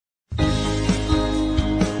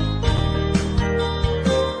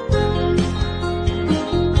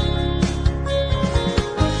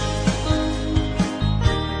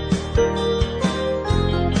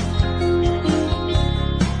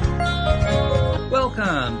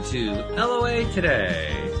Welcome to LOA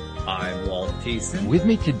Today. I'm Walt Thiessen. With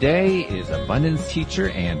me today is abundance teacher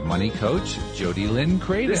and money coach, Jody Lynn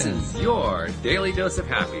Creighton. This is your daily dose of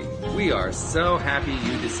happy. We are so happy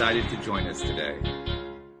you decided to join us today.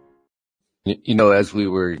 You know, as we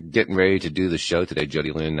were getting ready to do the show today,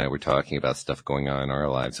 Jody Lynn and I were talking about stuff going on in our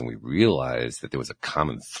lives, and we realized that there was a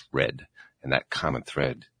common thread, and that common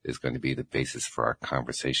thread is going to be the basis for our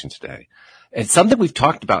conversation today. It's something we've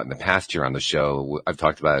talked about in the past here on the show. I've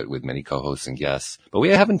talked about it with many co-hosts and guests, but we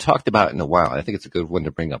haven't talked about it in a while. I think it's a good one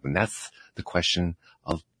to bring up, and that's the question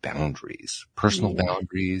of boundaries, personal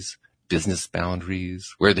boundaries, business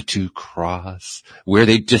boundaries, where the two cross, where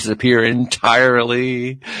they disappear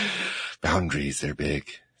entirely. Boundaries, they're big.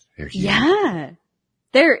 They're huge. Yeah.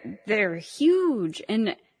 They're huge.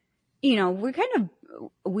 And, you know,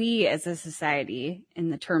 we as a society, in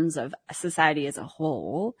the terms of society as a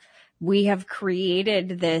whole, we have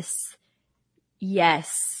created this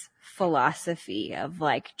yes philosophy of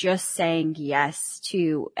like just saying yes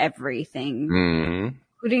to everything,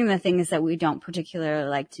 including the things that we don't particularly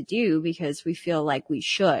like to do because we feel like we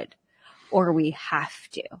should or we have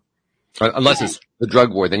to. Unless it's the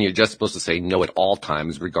drug war, then you're just supposed to say no at all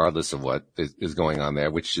times, regardless of what is going on there,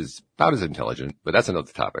 which is about as intelligent, but that's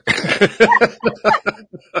another topic.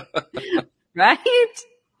 Right?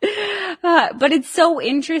 But it's so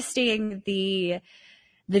interesting, the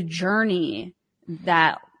journey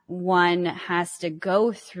that one has to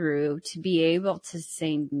go through to be able to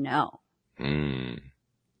say no. And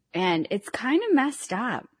it's kind of messed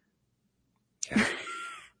up. Yeah.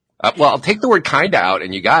 Well, I'll take the word kinda out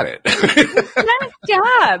and you got it. It's messed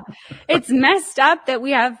up. It's messed up that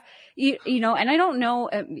we have, you know, and I don't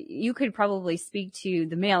know, you could probably speak to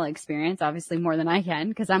the male experience, obviously more than I can,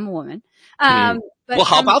 because I'm a woman. But well,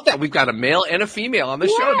 how about that? We've got a male and a female on the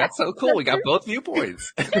show. That's so cool. We got both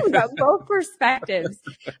viewpoints. We got both perspectives.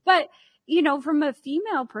 But, you know, from a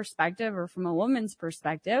female perspective or from a woman's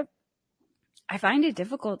perspective, I find it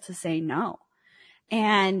difficult to say no.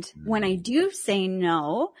 And when I do say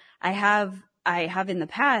no, I have in the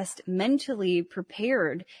past mentally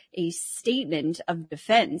prepared a statement of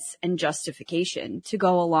defense and justification to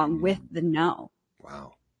go along with the no.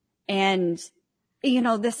 Wow. And, you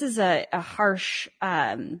know, this is a harsh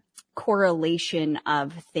correlation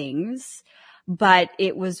of things, but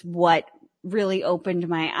it was what really opened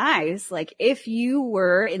my eyes. Like, if you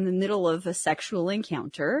were in the middle of a sexual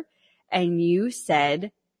encounter and you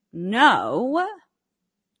said no,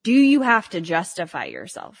 do you have to justify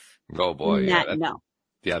yourself? Oh boy. Yeah, no.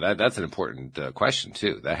 Yeah, that's an important question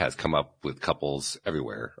too. That has come up with couples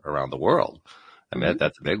everywhere around the world. I mean,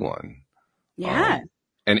 that's a big one. Yeah.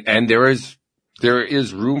 And there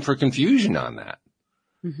is room for confusion on that.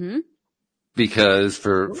 Because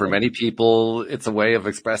for many people, it's a way of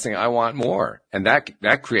expressing, I want more. And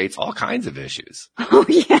that creates all kinds of issues. Oh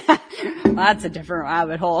yeah. That's a different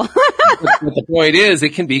rabbit hole. But the point is,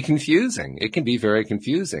 it can be confusing. It can be very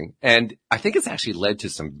confusing. And I think it's actually led to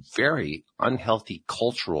some very unhealthy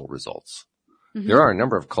cultural results. There are a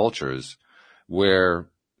number of cultures where,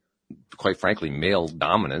 quite frankly, male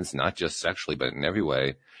dominance, not just sexually, but in every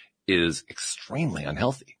way, is extremely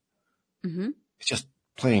unhealthy. It's just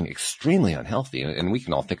plain extremely unhealthy. And we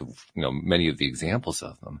can all think of, you know, many of the examples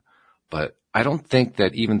of them. But I don't think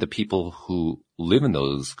that even the people who live in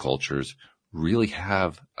those cultures really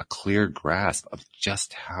have a clear grasp of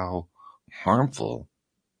just how harmful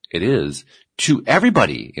it is to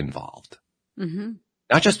everybody involved.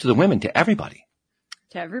 Not just to the women, to everybody.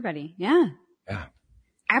 To everybody. Yeah. Yeah.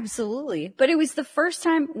 Absolutely. But it was the first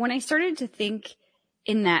time when I started to think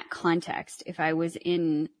in that context, if I was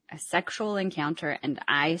in a sexual encounter and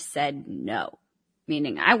I said no,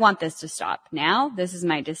 meaning I want this to stop now, this is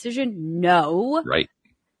my decision. No. Right.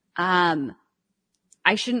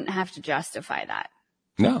 I shouldn't have to justify that.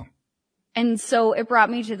 No. And so it brought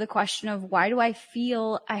me to the question of, why do I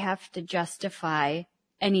feel I have to justify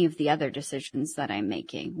any of the other decisions that I'm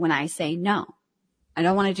making when I say no? I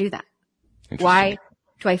don't want to do that. Why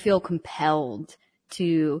do I feel compelled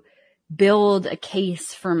to build a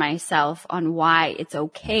case for myself on why it's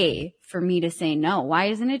okay for me to say no? Why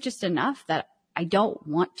isn't it just enough that I don't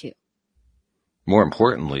want to? More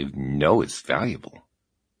importantly, no is valuable.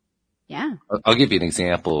 Yeah. I'll give you an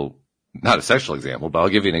example, not a sexual example, but I'll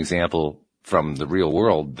give you an example from the real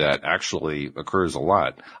world that actually occurs a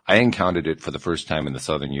lot. I encountered it for the first time in the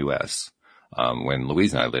southern U.S. When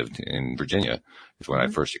Louise and I lived in Virginia is when I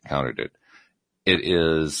first encountered it. It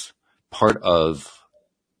is part of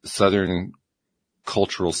Southern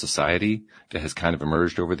cultural society that has kind of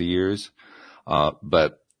emerged over the years.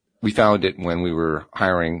 But we found it when we were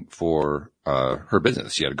hiring for her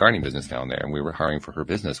business. She had a gardening business down there, and we were hiring for her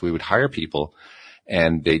business. We would hire people,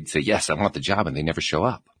 and they'd say, yes, I want the job, and they never show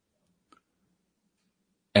up.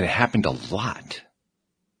 And it happened a lot.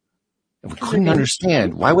 And we couldn't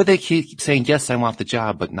understand, why would they keep saying, yes, I want the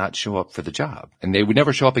job, but not show up for the job? And they would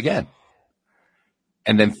never show up again.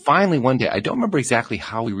 And then finally one day, I don't remember exactly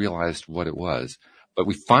how we realized what it was, but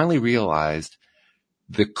we finally realized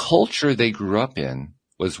the culture they grew up in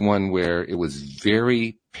was one where it was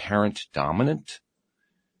very parent dominant.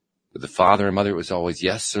 With the father and mother, it was always,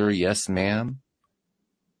 yes, sir, yes, ma'am.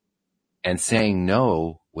 And saying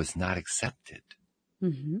no was not accepted.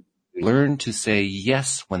 Mm-hmm. Learn to say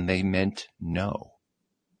yes when they meant no.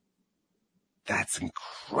 That's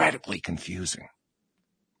incredibly confusing.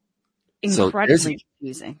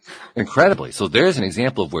 Confusing. Incredibly. So there's an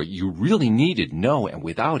example of where you really needed no, and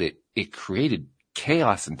without it, it created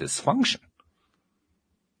chaos and dysfunction.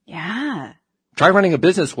 Yeah. Try running a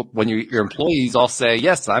business when your employees all say,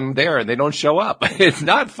 yes, I'm there, and they don't show up. It's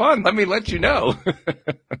not fun. Let me let you know.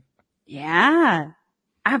 Yeah,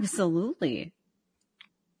 absolutely.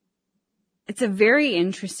 It's a very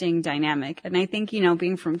interesting dynamic. And I think,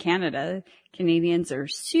 being from Canada, Canadians are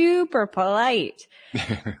super polite.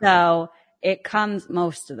 So it comes,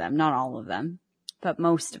 most of them, not all of them, but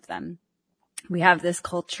most of them. We have this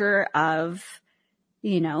culture of,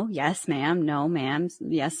 yes, ma'am, no, ma'am,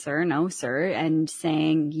 yes, sir, no, sir, and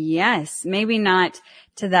saying yes, maybe not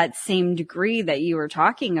to that same degree that you were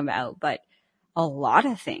talking about, but a lot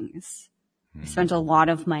of things. I spent a lot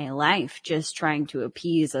of my life just trying to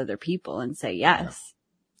appease other people and say yes.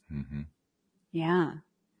 Yeah. Mm-hmm. Yeah.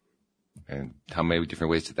 And how many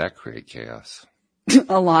different ways did that create chaos?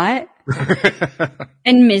 A lot.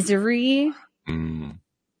 And misery. Mm.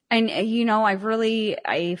 And,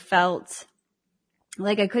 I felt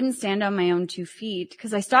like I couldn't stand on my own 2 feet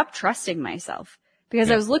because I stopped trusting myself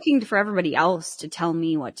because I was looking for everybody else to tell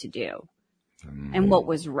me what to do and what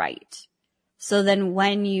was right. So then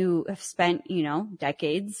when you have spent,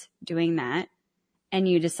 decades doing that and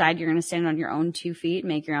you decide you're going to stand on your own 2 feet,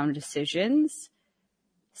 make your own decisions,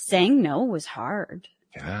 saying no was hard.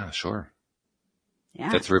 Yeah, sure.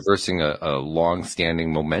 Yeah. That's reversing a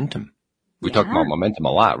long-standing momentum. We talk about momentum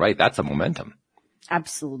a lot, right? That's a momentum.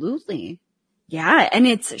 Absolutely. Yeah. And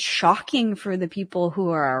it's shocking for the people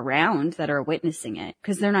who are around that are witnessing it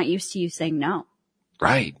because they're not used to you saying no.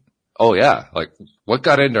 Right. Oh, yeah. Like, what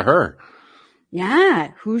got into her?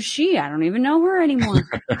 Yeah. Who's she? I don't even know her anymore.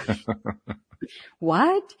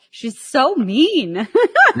 What? She's so mean.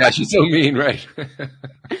 Yeah, she's so mean, right?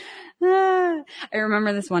 I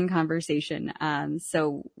remember this one conversation.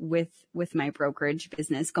 So with my brokerage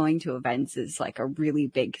business, going to events is like a really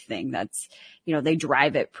big thing. That's, they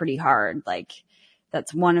drive it pretty hard. Like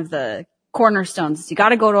that's one of the cornerstones. You got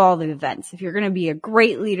to go to all the events. If you're going to be a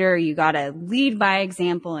great leader, you got to lead by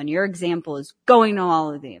example, and your example is going to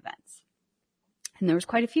all of the events. And there was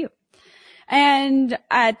quite a few. And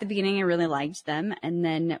at the beginning, I really liked them. And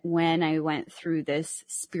then when I went through this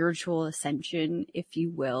spiritual ascension, if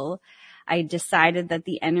you will, I decided that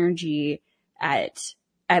the energy at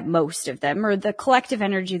most of them, or the collective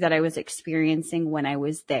energy that I was experiencing when I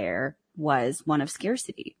was there, was one of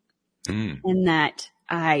scarcity. And that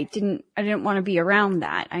I didn't want to be around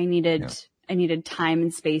that. I needed time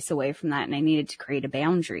and space away from that, and I needed to create a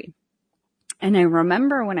boundary. And I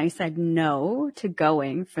remember when I said no to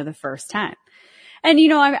going for the first time. And,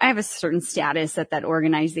 I have a certain status at that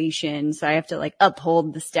organization, so I have to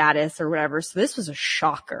uphold the status or whatever. So this was a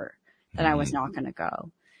shocker that I was not going to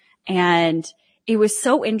go. And it was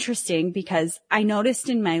so interesting because I noticed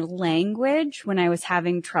in my language when I was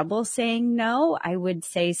having trouble saying no, I would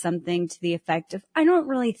say something to the effect of, I don't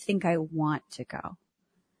really think I want to go.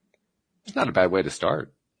 It's not a bad way to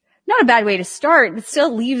start. Not a bad way to start. It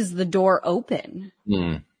still leaves the door open.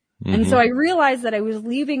 Mm-hmm. And so I realized that I was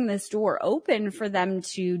leaving this door open for them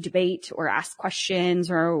to debate or ask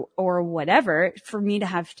questions or whatever for me to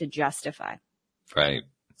have to justify. Right.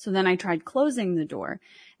 So then I tried closing the door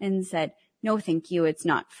and said, no, thank you. It's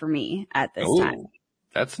not for me at this time.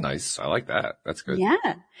 That's nice. I like that. That's good.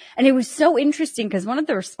 Yeah. And it was so interesting because one of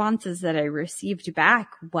the responses that I received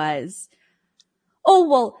back was, oh,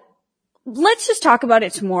 well, let's just talk about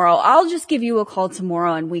it tomorrow. I'll just give you a call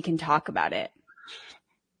tomorrow and we can talk about it.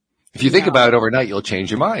 If you think about it overnight, you'll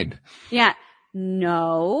change your mind. Yeah.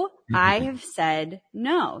 No, I have said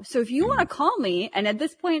no. So if you want to call me, and at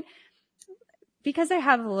this point, because I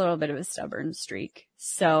have a little bit of a stubborn streak,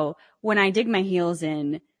 so when I dig my heels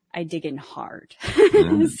in, I dig in hard.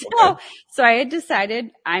 So I had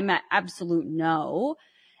decided I'm at absolute no.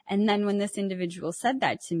 And then when this individual said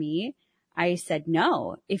that to me, I said,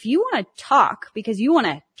 no, if you want to talk because you want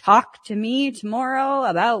to talk to me tomorrow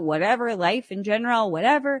about whatever, life in general,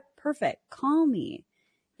 whatever, perfect. Call me.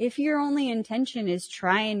 If your only intention is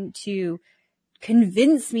trying to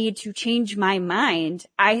convince me to change my mind,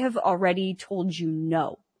 I have already told you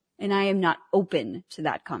no, and I am not open to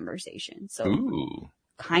that conversation. So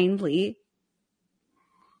kindly,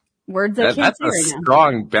 words I can't say right now. That's a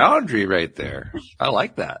strong boundary right there. I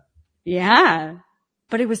like that. Yeah.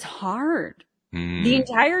 But it was hard. The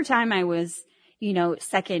entire time I was,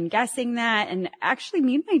 second guessing that. And actually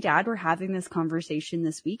me and my dad were having this conversation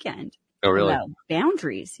this weekend. Oh, really? About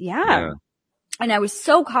boundaries. Yeah. And I was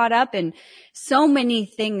so caught up in so many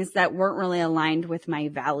things that weren't really aligned with my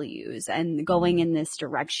values and going in this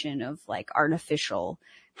direction of like artificial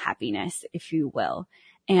happiness, if you will.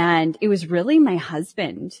 And it was really my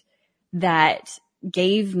husband that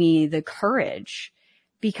gave me the courage,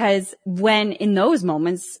 because when in those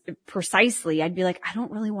moments precisely, I'd be like, I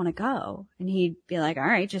don't really want to go. And he'd be like, all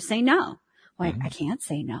right, just say no. Like, I can't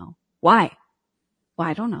say no. Why? Well,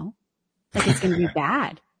 I don't know. Like, it's going to be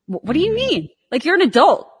bad. What do you mean? Like, you're an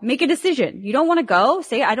adult. Make a decision. You don't want to go?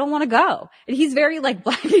 Say, I don't want to go. And he's very like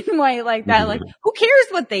black and white like that. Like, who cares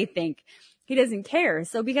what they think? He doesn't care.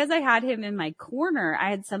 So because I had him in my corner,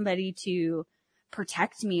 I had somebody to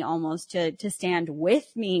protect me, almost to stand with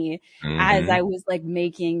me as I was like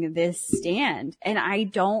making this stand. And I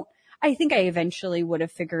think I eventually would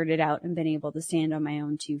have figured it out and been able to stand on my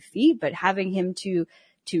own 2 feet, but having him to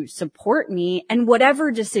support me, and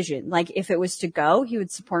whatever decision, like if it was to go, he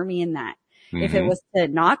would support me in that. If it was to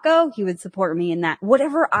not go, he would support me in that.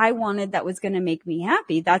 Whatever I wanted that was going to make me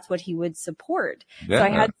happy, that's what he would support. Yeah. So I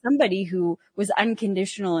had somebody who was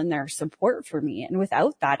unconditional in their support for me. And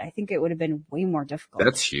without that, I think it would have been way more difficult.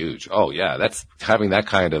 That's huge. Oh yeah. That's having that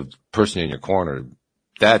kind of person in your corner.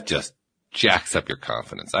 That just jacks up your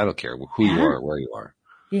confidence. I don't care who you are or where you are.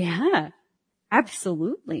 Yeah,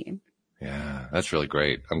 absolutely. Yeah, that's really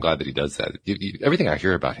great. I'm glad that he does that. Everything I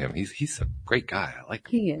hear about him, he's a great guy. I like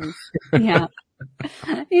him. He is. Yeah.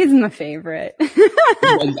 He's my favorite.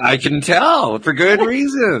 I can tell for good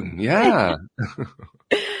reason. Yeah.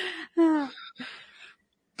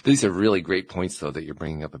 These are really great points though that you're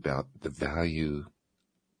bringing up about the value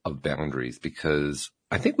of boundaries, because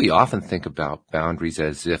I think we often think about boundaries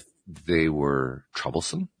as if they were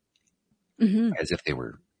troublesome, as if they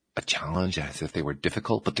were a challenge, as if they were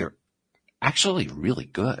difficult, but they're actually really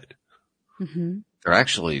good. They're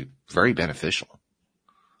actually very beneficial.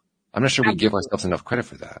 I'm not sure we give ourselves enough credit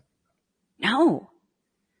for that. No,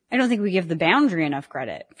 I don't think we give the boundary enough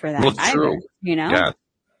credit for that either. True. Yeah.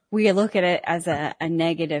 We look at it as a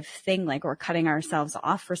negative thing, like we're cutting ourselves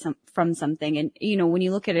off from something. And, when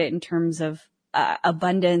you look at it in terms of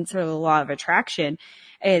abundance or the law of attraction,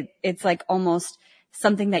 it's like almost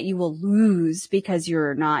something that you will lose because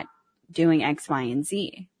you're not doing X, Y, and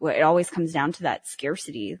Z. It always comes down to that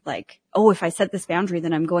scarcity. Like, oh, if I set this boundary,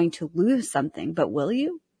 then I'm going to lose something, but will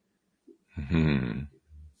you?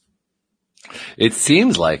 It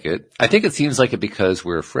seems like it. I think it seems like it because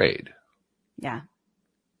we're afraid. Yeah.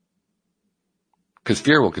 Because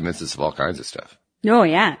fear will convince us of all kinds of stuff. Oh,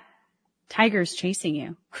 yeah. Tigers chasing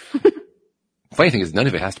you. Funny thing is, none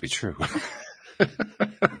of it has to be true.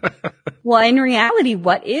 Well, in reality,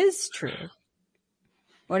 what is true?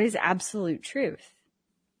 What is absolute truth?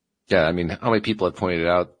 Yeah, I mean, how many people have pointed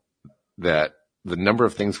out that the number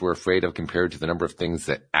of things we're afraid of compared to the number of things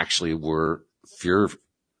that actually were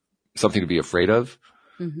something to be afraid of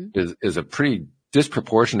is a pretty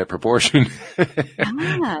disproportionate proportion.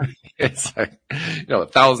 It's like,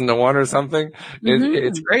 1,000 to 1 or something.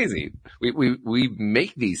 It's crazy. We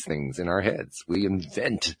make these things in our heads. We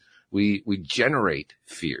invent, we generate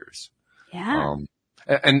fears. Yeah.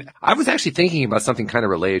 And I was actually thinking about something kind of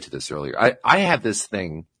related to this earlier. I have this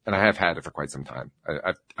thing, and I have had it for quite some time.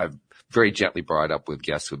 I've very gently brought it up with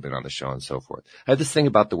guests who've been on the show and so forth. I have this thing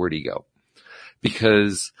about the word ego,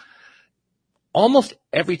 because almost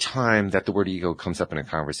every time that the word ego comes up in a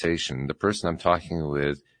conversation, the person I'm talking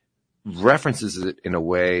with references it in a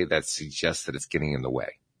way that suggests that it's getting in the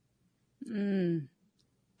way.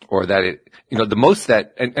 Or that it, the most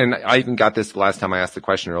that, and I even got this the last time I asked the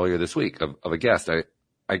question earlier this week of a guest.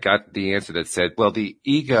 I got the answer that said, well, the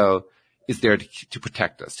ego is there to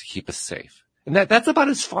protect us, to keep us safe. And that's about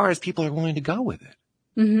as far as people are willing to go with it.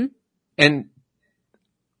 And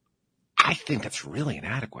I think that's really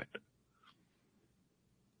inadequate.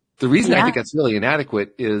 The reason I think that's really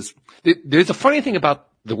inadequate is there's a funny thing about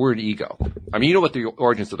the word ego. I mean, you know what the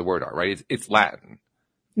origins of the word are, right? It's Latin.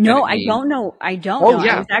 No, I don't know. I don't know.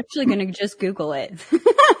 Yeah. I was actually going to just Google it.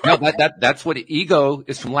 No, that's what ego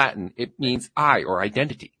is from Latin. It means I, or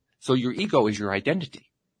identity. So your ego is your identity.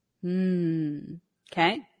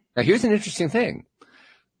 Okay. Now here's an interesting thing.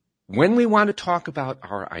 When we want to talk about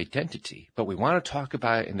our identity, but we want to talk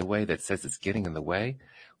about it in a way that says it's getting in the way,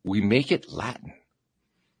 we make it Latin.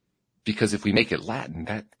 Because if we make it Latin,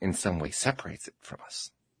 that in some way separates it from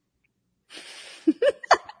us.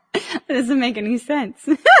 That doesn't make any sense.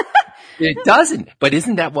 It doesn't. But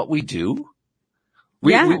isn't that what we do?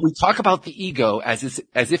 We talk about the ego as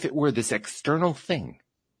if it were this external thing.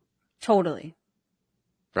 Totally.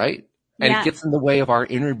 Right? And it gets in the way of our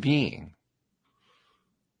inner being.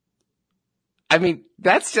 I mean,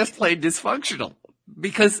 that's just plain dysfunctional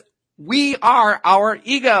because we are our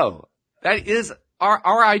ego. That is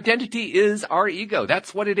our identity is our ego.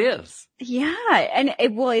 That's what it is. Yeah. And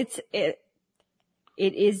it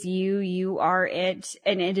is you are it,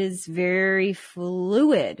 and it is very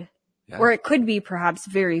fluid. Yeah. Or it could be perhaps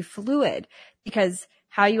very fluid because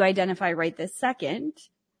how you identify right this second,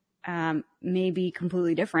 may be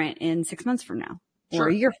completely different in 6 months from now. Or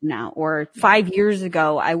a year from now, or 5 years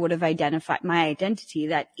ago, I would have identified my identity,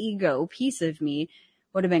 that ego piece of me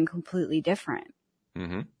would have been completely different.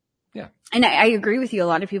 Mm-hmm. Yeah. And I agree with you. A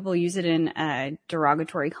lot of people use it in a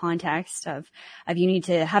derogatory context of you need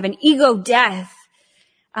to have an ego death.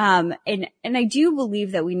 And I do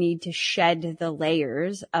believe that we need to shed the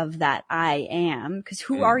layers of that I am, because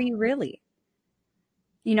who are you really?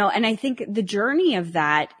 You know, and I think the journey of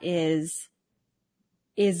that is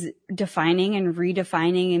defining and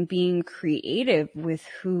redefining and being creative with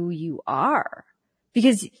who you are,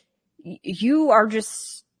 because you are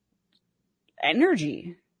just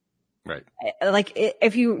energy. Right. Like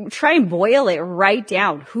if you try and boil it right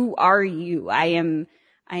down, who are you? I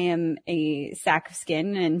am a sack of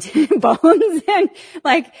skin and bones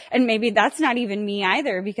and maybe that's not even me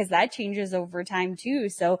either, because that changes over time too.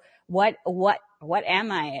 So what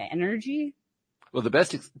am I? Energy? Well, the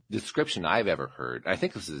best description I've ever heard, I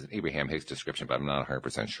think this is an Abraham Hicks description, but I'm not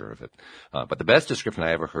 100% sure of it. But the best description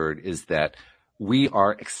I ever heard is that we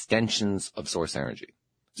are extensions of source energy.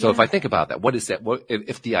 So if I think about that, what is that?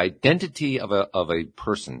 If the identity of a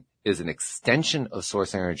person is an extension of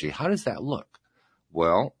source energy, how does that look?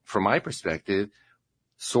 Well, from my perspective,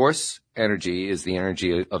 source energy is the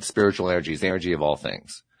energy of spiritual energy, is the energy of all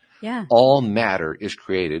things. Yeah. All matter is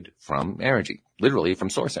created from energy, literally from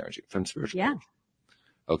source energy, from spiritual energy.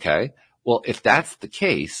 Okay. Well, if that's the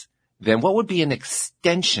case, then what would be an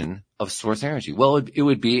extension of source energy? Well, it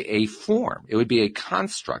would be a form. It would be a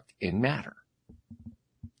construct in matter.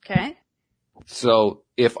 Okay. So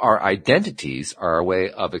if our identities are a way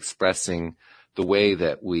of expressing the way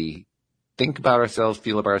that we think about ourselves,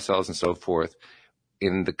 feel about ourselves, and so forth,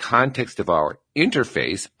 in the context of our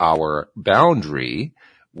interface, our boundary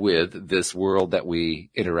with this world that we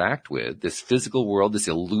interact with, this physical world, this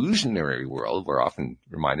illusionary world. We're often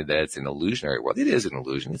reminded that it's an illusionary world. It is an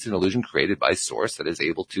illusion. It's an illusion created by source that is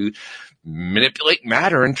able to manipulate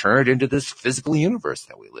matter and turn it into this physical universe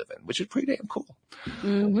that we live in, which is pretty damn cool.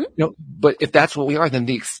 Mm-hmm. You know, but if that's what we are, then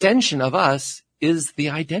the extension of us is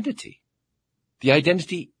the identity. The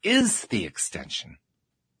identity is the extension.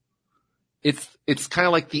 It's kind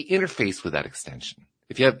of like the interface with that extension.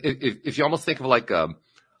 If you almost think of like a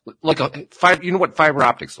fiber, you know what fiber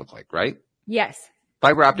optics look like, right? Yes.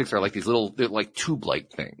 Fiber optics are like these little, they're like tube-like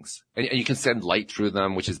things, and you can send light through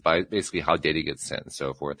them, which is basically how data gets sent and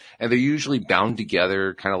so forth. And they're usually bound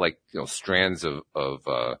together, kind of like, you know, strands of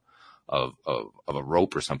a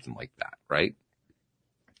rope or something like that, right?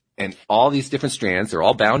 And all these different strands, they're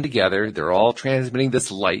all bound together. They're all transmitting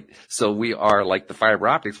this light. So we are like the fiber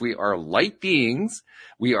optics. We are light beings.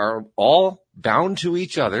 We are all bound to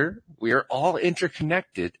each other. We are all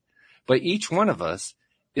interconnected, but each one of us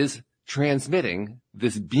is transmitting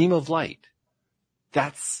this beam of light.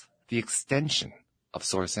 That's the extension of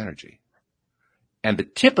source energy. And the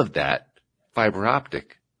tip of that fiber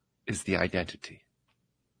optic is the identity.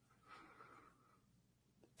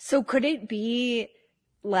 So could it be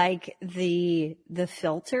like the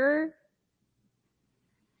filter,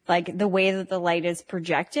 like the way that the light is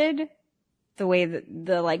projected, the way that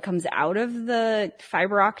the light comes out of the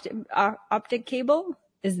fiber optic cable?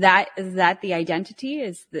 Is that the identity?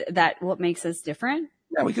 Is that what makes us different?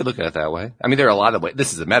 Yeah, we could look at it that way. I mean, there are a lot of ways.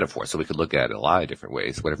 This is a metaphor, so we could look at it a lot of different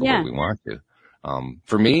ways, whatever way we want to.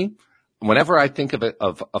 For me, whenever I think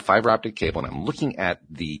of a fiber optic cable, and I'm looking at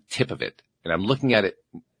the tip of it, and I'm looking at it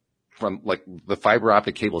from like the fiber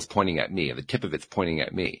optic cable is pointing at me, and the tip of it's pointing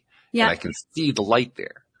at me, and I can see the light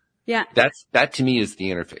there. Yeah, that to me is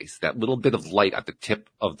the interface. That little bit of light at the tip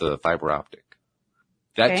of the fiber optic.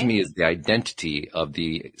 That to me is the identity of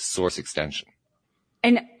the source extension.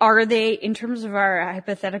 And are they, in terms of our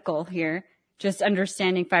hypothetical here, just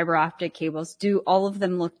understanding fiber optic cables, do all of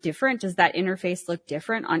them look different? Does that interface look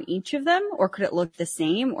different on each of them, or could it look the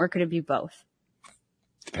same, or could it be both?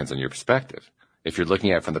 Depends on your perspective. If you're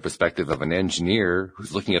looking at it from the perspective of an engineer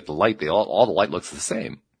who's looking at the light, all the light looks the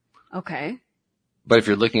same. Okay. But if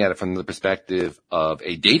you're looking at it from the perspective of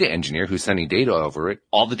a data engineer who's sending data over it,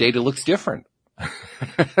 all the data looks different.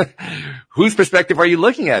 Whose perspective are you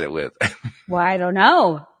looking at it with? Well, I don't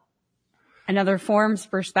know. Another form's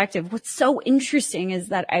perspective. What's so interesting is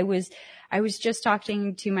that I was just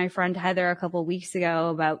talking to my friend Heather a couple of weeks ago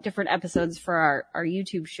about different episodes for our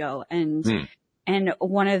YouTube show. And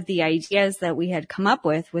one of the ideas that we had come up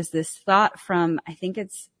with was this thought from, I think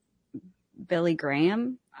it's Billy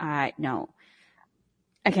Graham. No,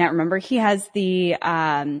 I can't remember. He has the,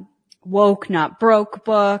 Woke Not Broke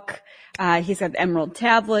book. He's got the Emerald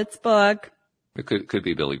Tablets book. It could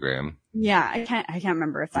be Billy Graham. Yeah, I can't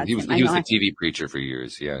remember if that's he was him. a TV preacher for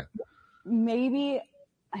years. Yeah. Maybe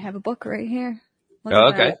I have a book right here. Oh,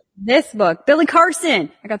 okay. This book, Billy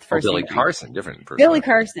Carson. I got the first Billy name right. Carson, different person. Billy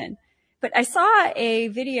Carson. But I saw a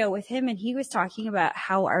video with him and he was talking about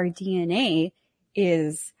how our DNA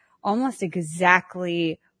is almost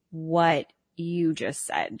exactly what you just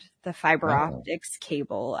said. The fiber optics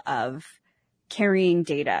cable of carrying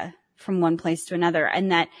data from one place to another,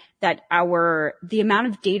 and that the amount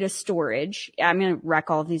of data storage, I'm going to wreck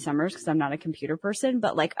all of these numbers because I'm not a computer person,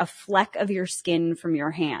 but like a fleck of your skin from your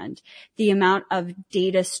hand, the amount of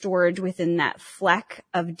data storage within that fleck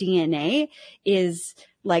of DNA is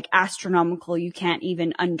like astronomical. You can't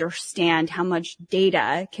even understand how much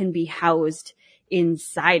data can be housed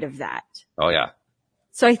inside of that. Oh yeah.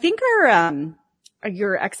 So I think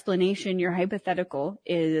your explanation, your hypothetical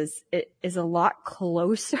is a lot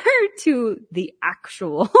closer to the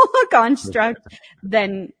actual construct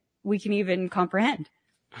than we can even comprehend.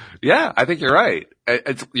 Yeah, I think you're right.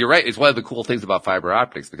 You're right. It's one of the cool things about fiber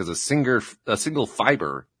optics because a single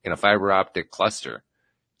fiber in a fiber optic cluster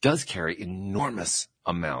does carry enormous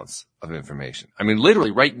amounts of information. I mean,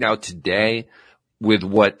 literally right now today with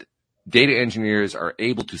what data engineers are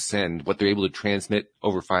able to send, what they're able to transmit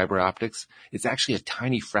over fiber optics, it's actually a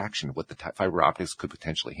tiny fraction of what the fiber optics could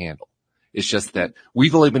potentially handle. It's just that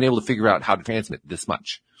we've only been able to figure out how to transmit this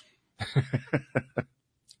much.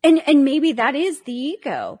 And maybe that is the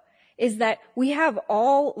ego, is that we have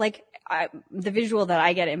all, like, the visual that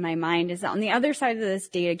I get in my mind is that on the other side of this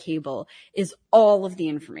data cable is all of the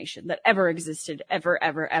information that ever existed, ever,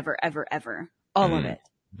 all of it.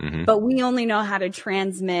 Mm-hmm. But we only know how to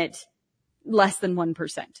transmit less than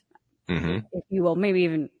 1%, if you will, maybe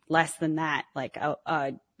even less than that, like,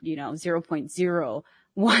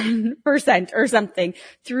 0.01% or something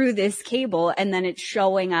through this cable. And then it's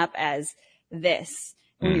showing up as this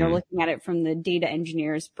when you're looking at it from the data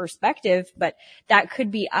engineer's perspective, but that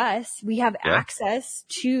could be us. We have access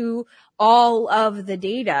to all of the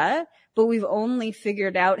data, but we've only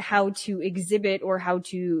figured out how to exhibit or how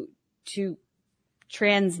to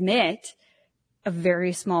transmit a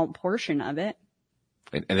very small portion of it.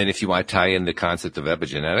 And then if you want to tie in the concept of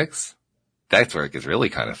epigenetics, that's where it gets really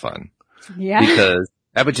kind of fun. Yeah. Because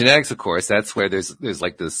epigenetics, of course, that's where there's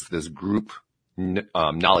like this group,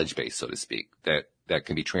 knowledge base, so to speak, that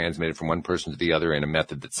can be transmitted from one person to the other in a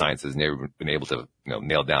method that science has never been able to,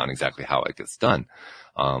 nail down exactly how it gets done.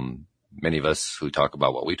 Many of us who talk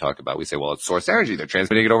about what we talk about, we say, well, it's source energy. They're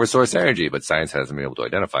transmitting it over source energy, but science hasn't been able to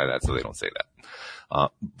identify that, so they don't say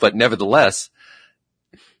that. But nevertheless,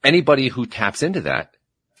 anybody who taps into that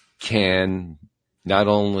can not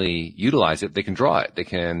only utilize it, they can draw it. They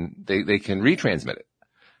can retransmit it.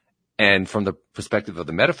 And from the perspective of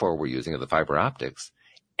the metaphor we're using of the fiber optics,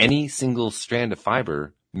 any single strand of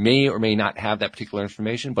fiber may or may not have that particular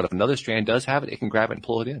information, but if another strand does have it, it can grab it and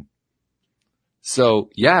pull it in. So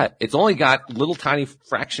yeah, it's only got a little tiny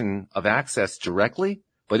fraction of access directly,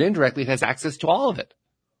 but indirectly it has access to all of it.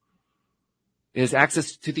 It has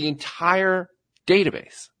access to the entire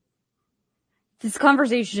database. This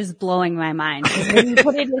conversation is blowing my mind. Because when you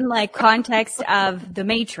put it in like context of the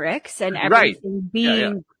Matrix and everything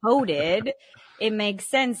being coded, it makes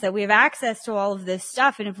sense that we have access to all of this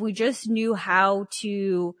stuff. And if we just knew how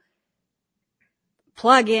to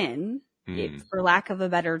plug in, for lack of a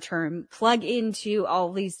better term, plug into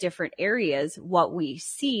all these different areas, what we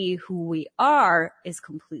see, who we are, is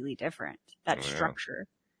completely different. That structure.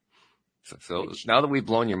 So now that we've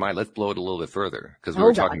blown your mind, let's blow it a little bit further, because we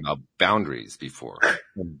were talking about boundaries before.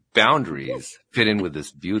 And boundaries fit in with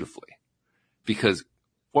this beautifully, because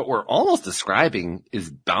what we're almost describing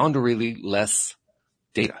is boundary-less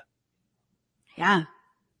data. Yeah.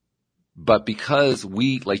 But because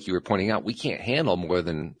we, like you were pointing out, we can't handle more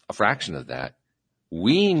than a fraction of that,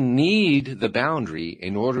 We need the boundary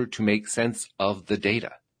in order to make sense of the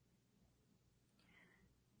data.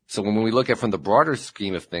 So when we look at from the broader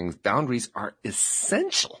scheme of things, boundaries are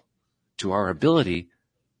essential to our ability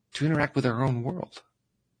to interact with our own world.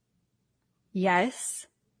 Yes.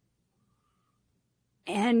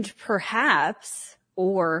 And perhaps, I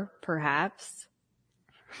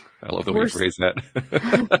love the way you phrase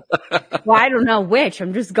that. well, I don't know which.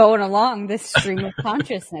 I'm just going along this stream of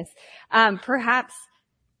consciousness. Perhaps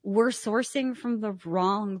we're sourcing from the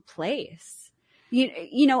wrong place.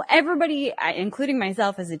 You know, everybody, including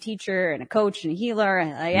myself as a teacher and a coach and a healer,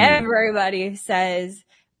 like everybody says,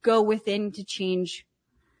 go within to change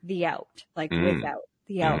the out, like without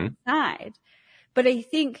the outside. But I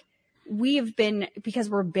think we've been, because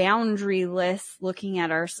we're boundaryless looking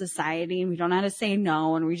at our society and we don't know how to say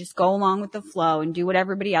no and we just go along with the flow and do what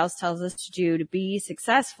everybody else tells us to do to be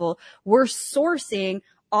successful, we're sourcing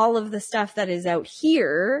all of the stuff that is out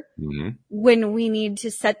here when we need to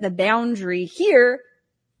set the boundary here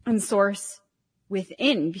and source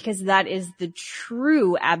within, because that is the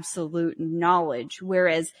true absolute knowledge.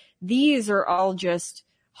 Whereas these are all just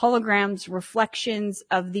holograms, reflections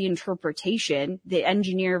of the interpretation, the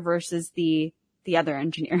engineer versus the other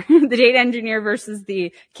engineer, the data engineer versus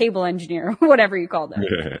the cable engineer, whatever you call them.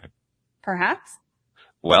 Perhaps.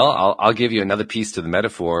 Well, I'll give you another piece to the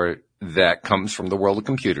metaphor that comes from the world of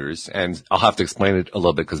computers, and I'll have to explain it a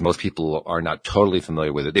little bit because most people are not totally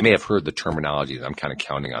familiar with it. They may have heard the terminology, and I'm kind of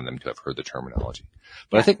counting on them to have heard the terminology.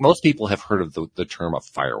 But I think most people have heard of the term of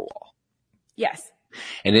firewall. Yes.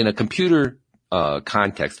 And in a computer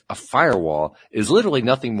context, a firewall is literally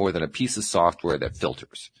nothing more than a piece of software that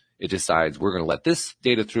filters. It decides we're going to let this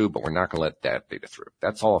data through, but we're not going to let that data through.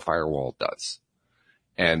 That's all a firewall does.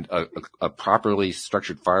 And a properly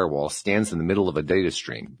structured firewall stands in the middle of a data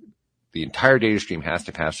stream. The entire data stream has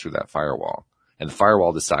to pass through that firewall, and the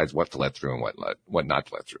firewall decides what to let through and what not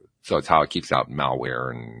to let through. So it's how it keeps out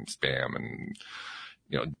malware and spam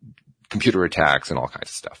and, computer attacks and all kinds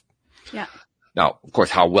of stuff. Yeah. Now, of course,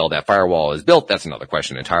 how well that firewall is built, that's another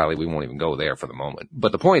question entirely. We won't even go there for the moment.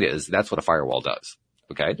 But the point is, that's what a firewall does.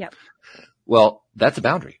 Okay? Yep. Well, that's a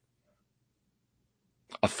boundary.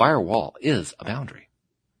 A firewall is a boundary.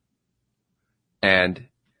 And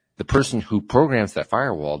the person who programs that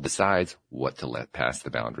firewall decides what to let pass the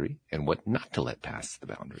boundary and what not to let pass the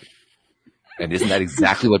boundary. And isn't that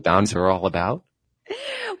exactly what boundaries are all about?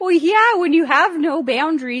 Well, yeah, when you have no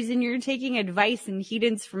boundaries and you're taking advice and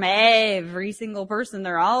guidance from every single person,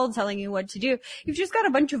 they're all telling you what to do. You've just got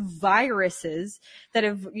a bunch of viruses that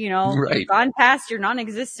have, Right. gone past your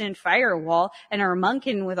non-existent firewall and are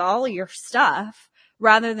monkeying with all your stuff,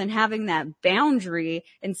 rather than having that boundary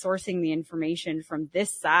and sourcing the information from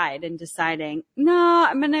this side and deciding, no,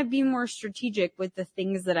 I'm going to be more strategic with the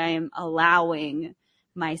things that I am allowing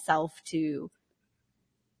myself to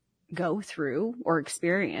go through or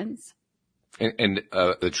experience. And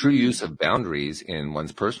the true use of boundaries in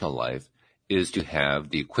one's personal life is to have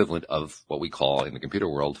the equivalent of what we call in the computer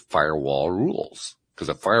world firewall rules. Because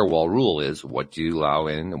a firewall rule is what do you allow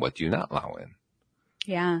in and what do you not allow in.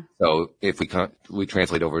 Yeah. So if we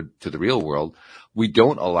translate over to the real world, we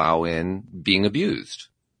don't allow in being abused.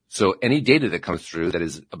 So any data that comes through that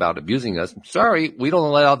is about abusing us, sorry, we don't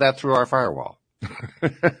allow that through our firewall.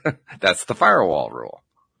 That's the firewall rule.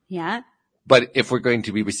 Yeah. But if we're going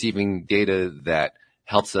to be receiving data that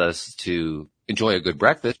helps us to enjoy a good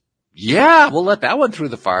breakfast, yeah, we'll let that one through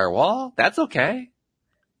the firewall. That's okay.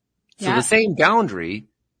 So Yeah. the same boundary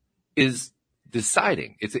is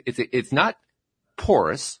deciding. It's not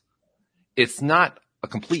porous. It's not a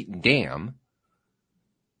complete dam.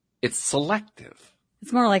 It's selective.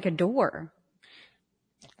 It's more like a door.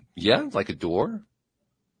 Yeah, like a door.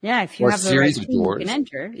 Yeah. If you Or have a the series right of key, you doors. can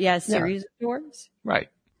enter. Yeah. A series of doors. Right.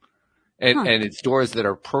 And, Huh. and it's doors that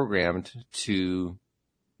are programmed to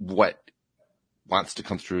what wants to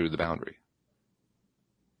come through the boundary.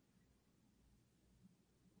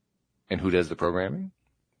 And who does the programming?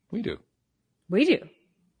 We do. We do.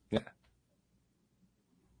 Yeah.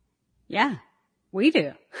 Yeah. We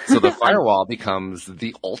do. So the firewall becomes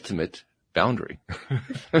the ultimate boundary.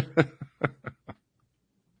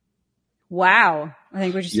 Wow. I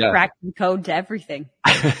think we just Yeah. cracked the code to everything.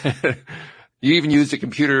 You even used a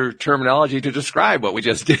computer terminology to describe what we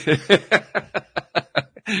just did.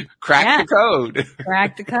 Crack the code.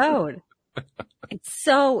 Crack the code. It's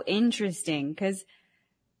so interesting because,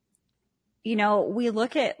 we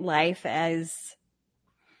look at life as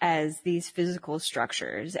these physical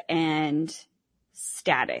structures and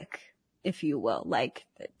static, if you will, like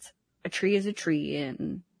that a tree is a tree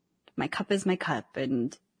and my cup is my cup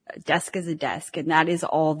and A desk is a desk, and that is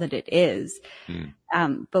all that it is.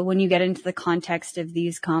 But when you get into the context of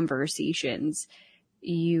these conversations,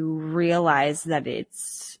 you realize that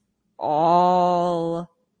it's all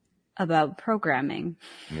about programming.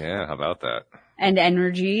 Yeah, how about that? And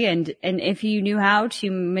energy. And if you knew how to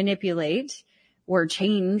manipulate or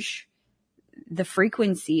change the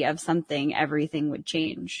frequency of something, everything would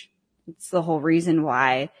change. It's the whole reason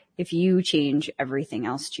why if you change, everything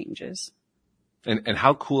else changes. And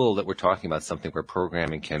how cool that we're talking about something where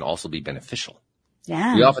programming can also be beneficial.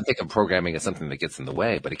 Yeah. We often think of programming as something that gets in the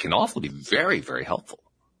way, but it can also be very, very helpful.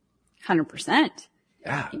 100%.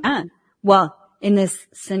 Yeah. Well, in this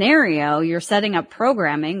scenario, you're setting up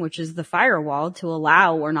programming, which is the firewall, to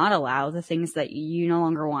allow or not allow the things that you no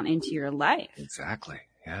longer want into your life. Exactly.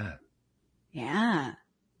 Yeah. Yeah.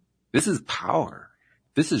 This is power.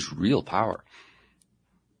 This is real power.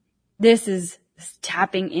 This is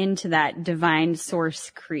tapping into that divine source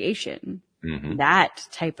creation. Mm-hmm. That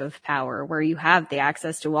type of power where you have the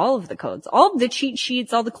access to all of the codes, all of the cheat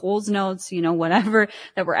sheets, all the Coles notes, whatever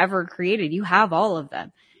that were ever created. You have all of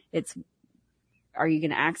them. Are you going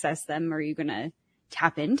to access them? Or are you going to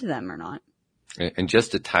tap into them or not? And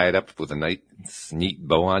just to tie it up with a nice, neat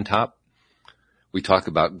bow on top, we talk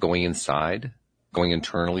about going inside, going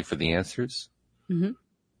internally for the answers. Mm-hmm.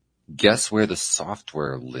 Guess where the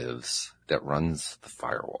software lives that runs the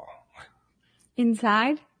firewall?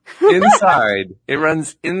 Inside? Inside. It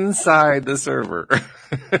runs inside the server.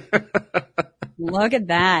 Look at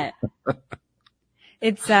that.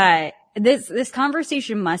 It's, this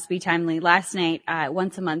conversation must be timely. Last night,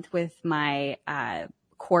 once a month with my,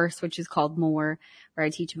 course, which is called More, where I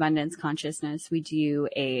teach abundance consciousness, we do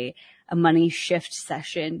a money shift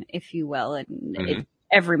session, if you will. And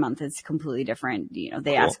every month is completely different.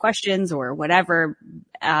 They ask questions or whatever.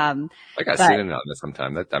 I got to sit in on this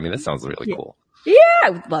sometime. That sounds really cool. Yeah, I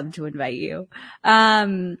would love to invite you.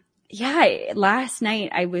 Last night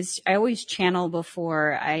I always channel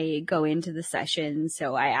before I go into the session.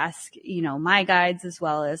 So I ask, my guides as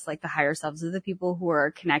well as like the higher selves of the people who are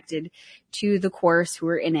connected to the course, who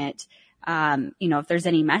are in it, if there's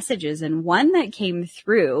any messages. And one that came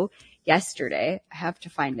through yesterday, I have to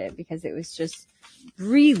find it because it was just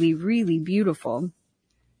really, really beautiful.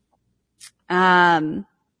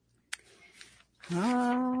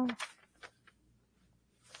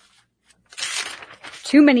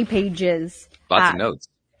 Too many pages. Lots of notes.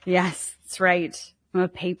 Yes, that's right. I'm a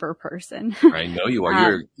paper person. I know you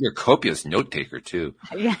are. You're a copious note taker too.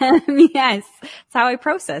 Yeah, yes. That's how I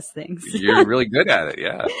process things. You're really good at it.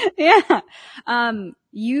 Yeah. Yeah.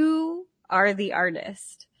 You are the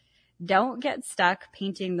artist. Don't get stuck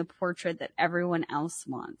painting the portrait that everyone else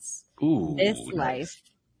wants. Ooh. This life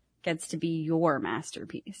gets to be your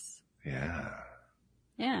masterpiece. Yeah.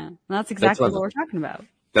 Yeah. Well, that's exactly what we're talking about.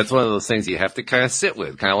 That's one of those things you have to kind of sit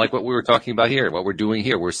with, kind of like what we were talking about here, what we're doing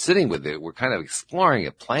here. We're sitting with it. We're kind of exploring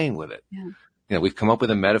it, playing with it. Yeah. We've come up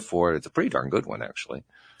with a metaphor. It's a pretty darn good one, actually.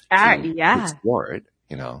 Yeah. Explore it,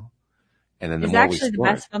 and then it's actually the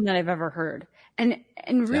best one that I've ever heard. And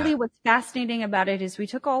really what's fascinating about it is we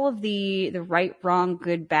took all of the right, wrong,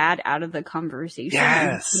 good, bad out of the conversation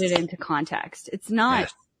and put it into context. It's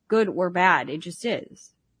not good or bad. It just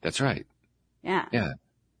is. That's right. Yeah. Yeah.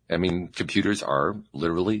 Computers are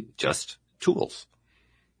literally just tools.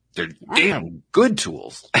 They're damn good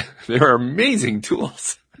tools. They're amazing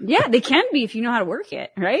tools. Yeah, they can be if you know how to work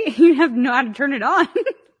it, right? You have to know how to turn it on.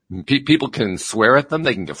 People can swear at them.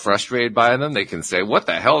 They can get frustrated by them. They can say, what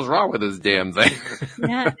the hell's wrong with this damn thing?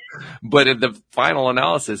 Yeah. But in the final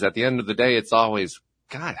analysis, at the end of the day, it's always,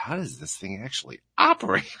 God, how does this thing actually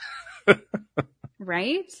operate?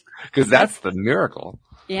 Right? Because that's the miracle.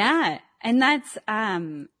 Yeah. And that's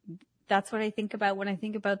what I think about when I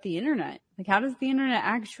think about the internet. Like, how does the internet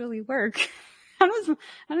actually work? How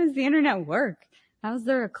does the internet work? How's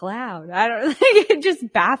there a cloud? It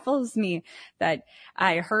just baffles me that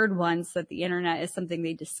I heard once that the internet is something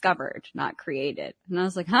they discovered, not created. And I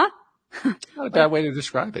was like, huh? Not a bad way to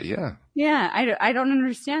describe it. Yeah. Yeah. I don't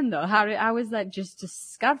understand though. How is that just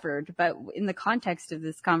discovered? But in the context of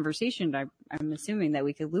this conversation, I'm assuming that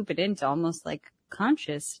we could loop it into almost like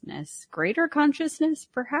consciousness, greater consciousness,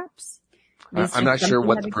 perhaps. I'm not sure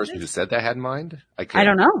what the person who said that had in mind. I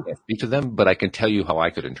don't know. Speak to them, but I can tell you how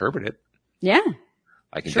I could interpret it. Yeah.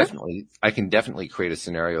 I can definitely create a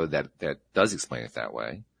scenario that does explain it that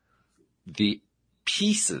way. The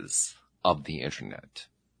pieces of the internet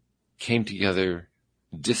came together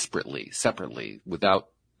disparately, separately, without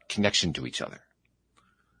connection to each other.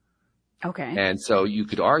 Okay. And so you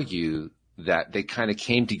could argue that they kind of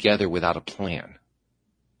came together without a plan.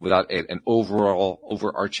 without an overall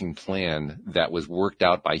overarching plan that was worked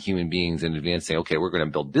out by human beings in advance, saying, okay, we're going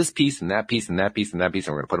to build this piece and that piece and that piece and that piece,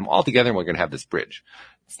 and we're going to put them all together and we're going to have this bridge.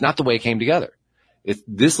 It's not the way it came together.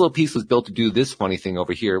 This little piece was built to do this funny thing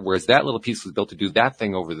over here, whereas that little piece was built to do that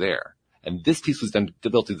thing over there. And this piece was built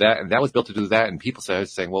to do that, and that was built to do that. And people started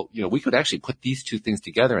saying, well, we could actually put these two things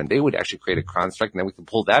together and they would actually create a construct, and then we could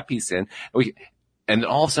pull that piece in. And then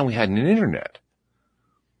all of a sudden we had an internet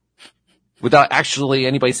without actually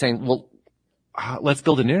anybody saying, well, let's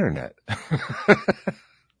build an internet.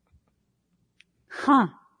 Huh.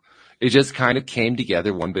 It just kind of came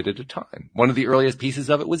together one bit at a time. One of the earliest pieces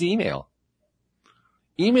of it was email.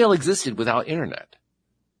 Email existed without internet.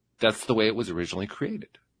 That's the way it was originally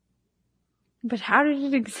created. But how did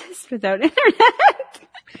it exist without internet?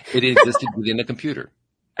 It existed within a computer.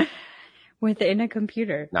 Within a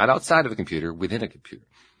computer. Not outside of a computer, within a computer.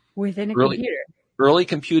 Within a computer. Early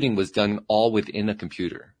computing was done all within a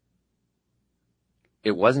computer.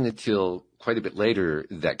 It wasn't until quite a bit later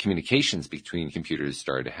that communications between computers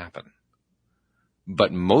started to happen.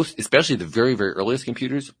 But especially the very, very earliest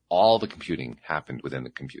computers, all the computing happened within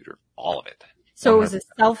the computer. All of it. So 100%. It was a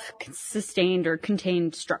self-sustained or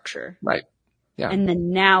contained structure. Right. Yeah. And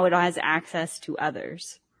then now it has access to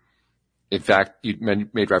others. In fact, you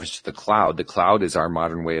made reference to the cloud. The cloud is our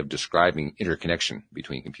modern way of describing interconnection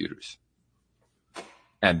between computers.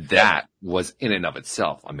 And that was in and of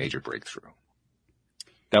itself a major breakthrough.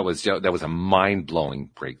 That was a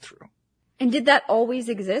mind-blowing breakthrough. And did that always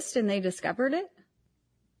exist and they discovered it?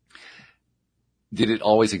 Did it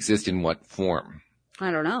always exist in what form?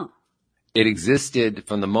 I don't know. It existed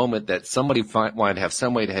from the moment that somebody wanted to have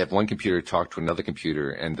some way to have one computer talk to another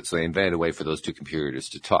computer, and so they invented a way for those two computers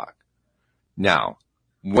to talk. Now,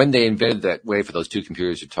 when they invented that way for those two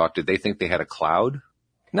computers to talk, did they think they had a cloud?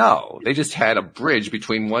 No, they just had a bridge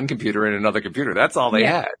between one computer and another computer. That's all they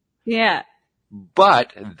had. Yeah.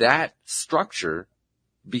 But that structure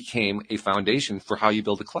became a foundation for how you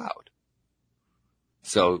build a cloud.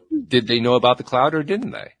 So did they know about the cloud or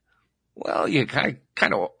didn't they? Well, you kind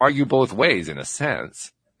of argue both ways in a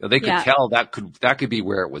sense. They could tell that could be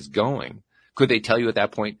where it was going. Could they tell you at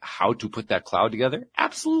that point how to put that cloud together?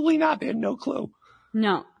 Absolutely not. They had no clue.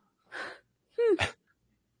 No.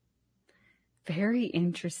 Very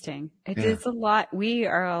interesting. It is a lot. We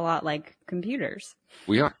are a lot like computers.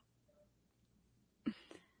 We are.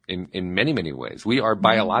 In many, many ways. We are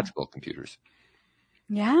biological computers.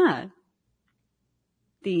 Yeah.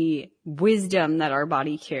 The wisdom that our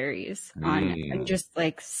body carries on just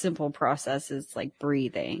like simple processes like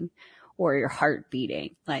breathing or your heart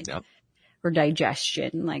beating, like or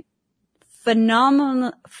digestion, like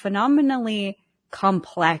phenomenally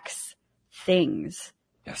complex things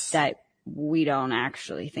that we don't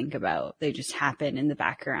actually think about. They just happen in the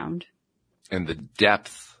background. And the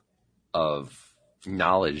depth of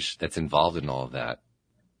knowledge that's involved in all of that.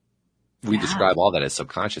 We describe all that as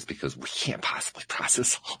subconscious because we can't possibly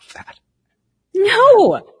process all of that.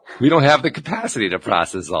 No. We don't have the capacity to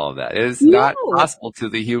process all of that. It's not possible to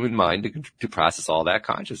the human mind to process all that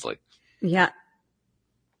consciously. Yeah.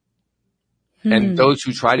 And those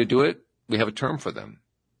who try to do it, we have a term for them.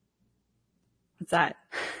 What's that?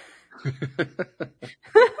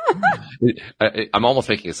 I'm almost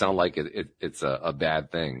making it sound like it's a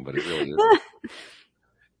bad thing, but it really isn't.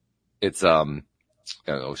 It's,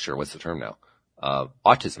 oh, sure. What's the term now?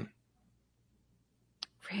 Autism.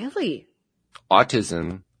 Really?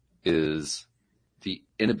 Autism is the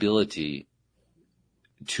inability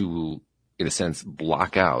to, in a sense,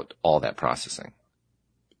 block out all that processing.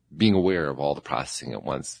 Being aware of all the processing at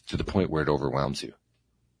once to the point where it overwhelms you.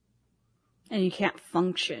 And you can't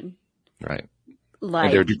function. Right.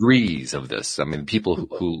 And there are degrees of this. I mean, people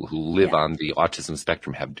who live on the autism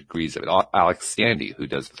spectrum have degrees of it. Alex Standy, who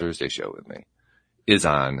does the Thursday show with me, is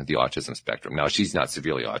on the autism spectrum. Now, she's not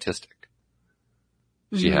severely autistic.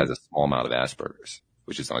 She has a small amount of Asperger's,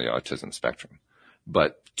 which is on the autism spectrum.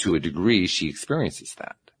 But to a degree, she experiences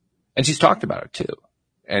that. And she's talked about it too.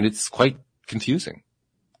 And it's quite confusing.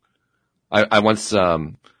 I once,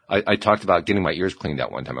 I talked about getting my ears cleaned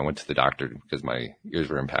out one time. I went to the doctor because my ears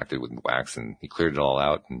were impacted with wax, and he cleared it all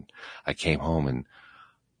out. And I came home and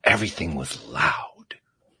everything was loud.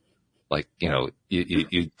 Like,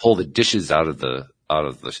 you pull the dishes out of the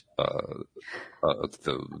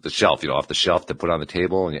shelf, off the shelf to put on the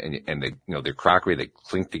table, and they, they're crockery, they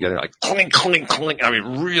clink together like clink, clink, clink. I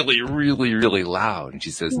mean, really, really, really loud. And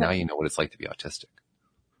she says, now you know what it's like to be autistic.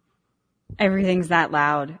 Everything's that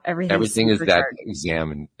loud. Everything is that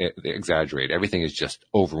exaggerated. Everything is just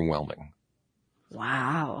overwhelming.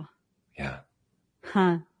 Wow. Yeah.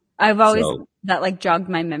 Huh. I've always, So, that like jogged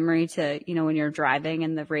my memory to, when you're driving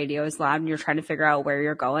and the radio is loud and you're trying to figure out where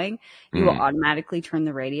you're going, you will automatically turn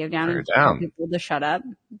the radio down turn and it tell down. people to shut up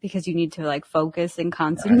because you need to like focus and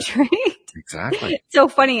concentrate. Exactly. It's so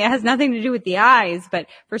funny. It has nothing to do with the eyes, but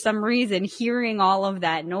for some reason, hearing all of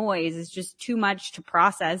that noise is just too much to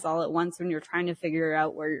process all at once when you're trying to figure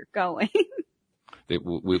out where you're going.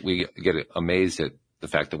 We get amazed at the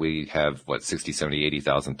fact that we have 60, 70,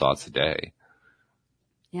 80,000 thoughts a day.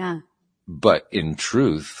 Yeah. But in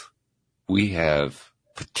truth, we have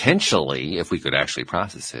potentially, if we could actually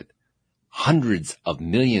process it, hundreds of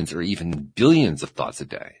millions or even billions of thoughts a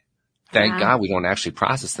day. Thank God we don't actually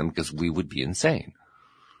process them because we would be insane.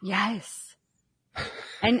 Yes.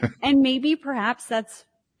 And maybe perhaps that's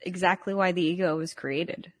exactly why the ego was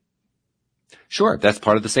created. Sure. That's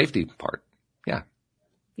part of the safety part. Yeah.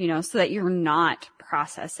 So that you're not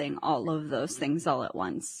processing all of those things all at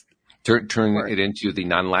once. Turn it into the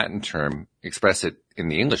non-Latin term, express it in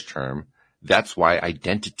the English term. That's why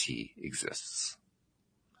identity exists.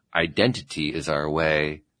 Identity is our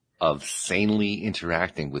way of sanely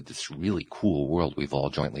interacting with this really cool world we've all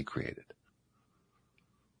jointly created.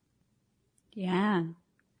 Yeah.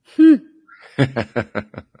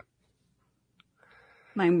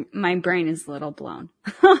 My brain is a little blown.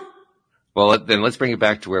 Well, then let's bring it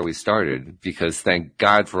back to where we started, because thank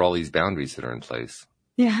God for all these boundaries that are in place.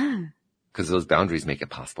 Yeah. Because those boundaries make it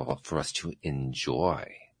possible for us to enjoy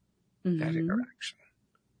that interaction.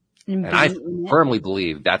 And I firmly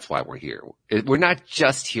believe that's why we're here. We're not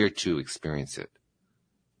just here to experience it.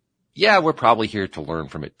 Yeah, we're probably here to learn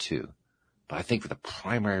from it too. But I think the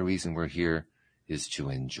primary reason we're here is to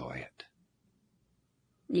enjoy it.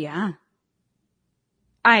 Yeah.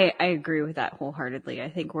 I agree with that wholeheartedly. I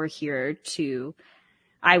think we're here to,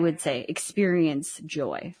 I would say, experience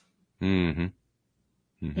joy. Mm-hmm.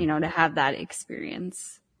 To have that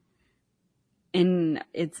experience in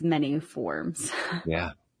its many forms.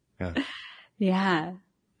 Yeah. Yeah. Yeah.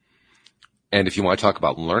 And if you want to talk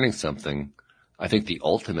about learning something, I think the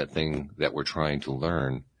ultimate thing that we're trying to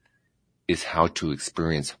learn is how to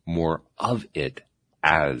experience more of it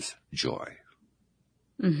as joy.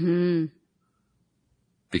 Mm-hmm.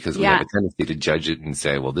 Because we have a tendency to judge it and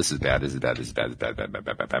say, well, this is bad, this is bad, this is bad, this is bad, bad, bad,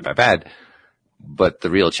 bad, bad, bad, bad. But the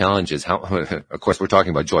real challenge is how, of course, we're talking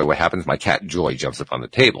about joy. What happens? My cat Joy jumps up on the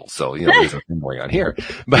table. So, there's nothing going on here.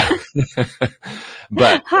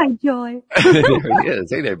 But hi, Joy. There he is.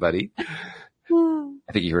 Hey there, buddy.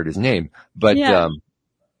 I think you heard his name. But,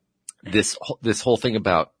 this whole thing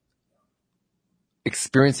about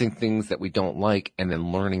experiencing things that we don't like and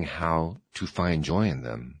then learning how to find joy in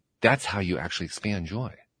them. That's how you actually expand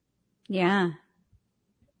joy. Yeah.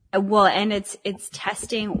 Well, and it's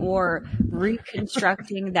testing or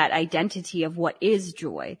reconstructing that identity of what is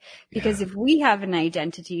joy. Because if we have an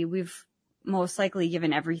identity, we've most likely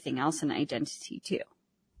given everything else an identity too.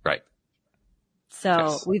 Right.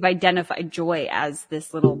 So we've identified joy as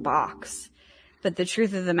this little box. But the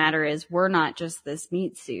truth of the matter is we're not just this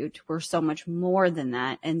meat suit. We're so much more than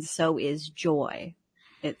that. And so is joy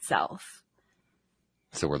itself.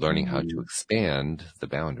 So we're learning how to expand the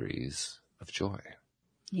boundaries of joy.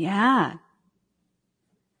 Yeah.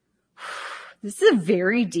 This is a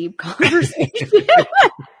very deep conversation.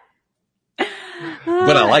 But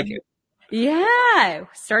I like it. Yeah.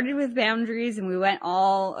 Started with boundaries and we went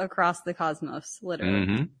all across the cosmos,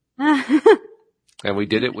 literally. Mm-hmm. And we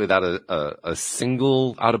did it without a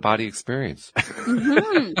single out-of-body experience.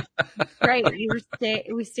 Mm-hmm. Right.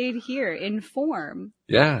 We stayed here in form.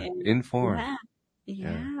 Yeah, in form.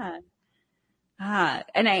 Yeah.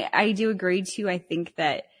 And I do agree too. I think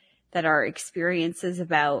that our experiences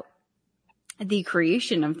about the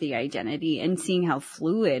creation of the identity and seeing how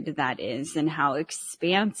fluid that is and how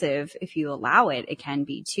expansive, if you allow it, it can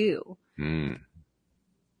be too.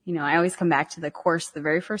 I always come back to the course, the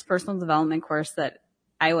very first personal development course that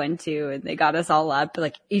I went to, and they got us all up.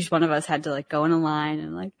 Like each one of us had to like go in a line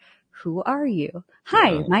and like, who are you?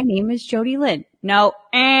 Hi, my name is Jody Lynn. No,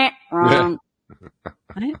 wrong.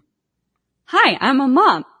 What? Hi, I'm a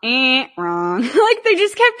mom. Wrong. Like they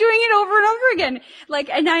just kept doing it over and over again. Like,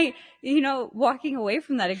 and I, walking away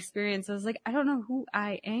from that experience, I was like, I don't know who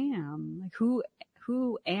I am. Like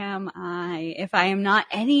who am I if I am not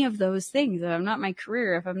any of those things? If I'm not my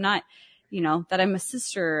career, if I'm not, that I'm a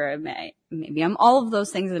sister, maybe I'm all of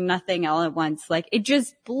those things and nothing all at once. Like it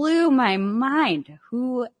just blew my mind.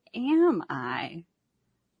 Who am I?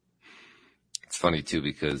 It's funny too,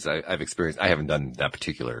 because I've experienced, I haven't done that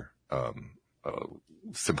particular,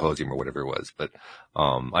 symposium or whatever it was, but,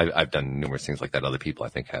 I've done numerous things like that. Other people I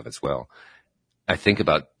think have as well. I think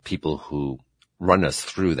about people who run us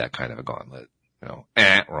through that kind of a gauntlet. Wrong,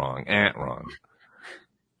 wrong.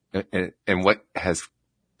 And what has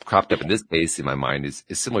cropped up in this case in my mind is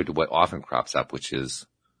similar to what often crops up, which is,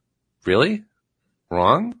 really?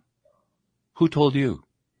 Wrong? Who told you?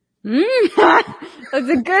 That's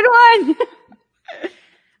a good one.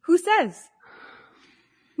 Who says?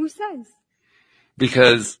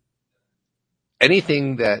 Because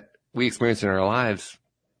anything that we experience in our lives,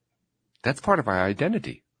 that's part of our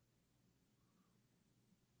identity.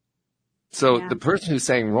 So the person who's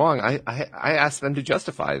saying wrong, I ask them to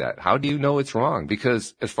justify that. How do you know it's wrong?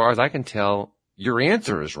 Because as far as I can tell, your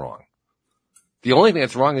answer is wrong. The only thing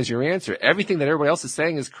that's wrong is your answer. Everything that everybody else is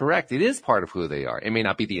saying is correct. It is part of who they are. It may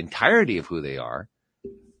not be the entirety of who they are,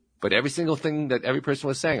 but every single thing that every person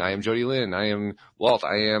was saying, I am Jody Lynn, I am Walt,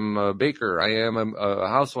 I am a baker, I am a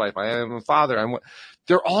housewife, I am a father,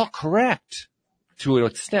 they're all correct to an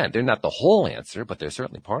extent. They're not the whole answer, but they're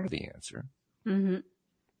certainly part of the answer. Mm-hmm.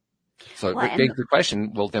 So it begs the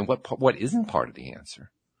question, well, then what isn't part of the answer?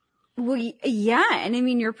 Well, yeah. And I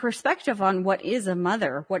mean, your perspective on what is a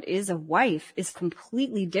mother, what is a wife is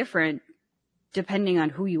completely different depending on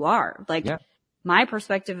who you are. Like, my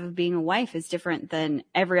perspective of being a wife is different than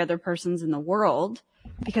every other person's in the world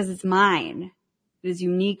because it's mine. It is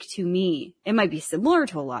unique to me. It might be similar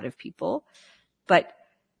to a lot of people, but,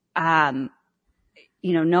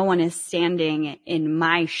 no one is standing in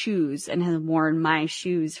my shoes and has worn my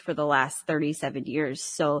shoes for the last 37 years.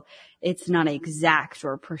 So it's not exact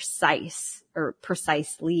or precise or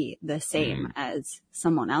precisely the same as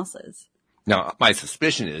someone else's. Now, my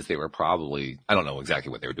suspicion is they were probably, I don't know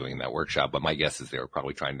exactly what they were doing in that workshop, but my guess is they were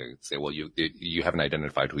probably trying to say, well, you haven't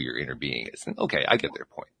identified who your inner being is. And okay, I get their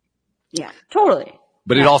point. Yeah, totally.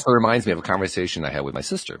 But it also reminds me of a conversation I had with my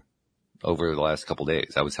sister over the last couple of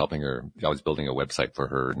days. I was helping her. I was building a website for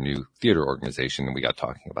her new theater organization, and we got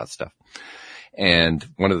talking about stuff. And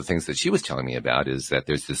one of the things that she was telling me about is that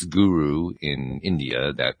there's this guru in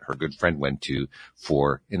India that her good friend went to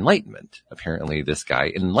for enlightenment. Apparently this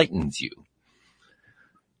guy enlightens you,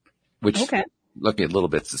 which looked me a little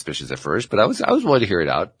bit suspicious at first, but I was willing to hear it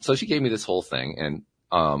out. So she gave me this whole thing, and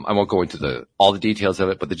I won't go into all the details of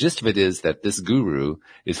it, but the gist of it is that this guru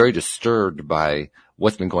is very disturbed by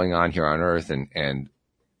what's been going on here on Earth, and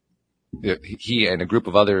he and a group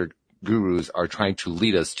of other gurus are trying to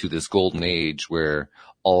lead us to this golden age where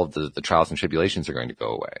all of the trials and tribulations are going to go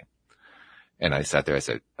away. And I sat there, I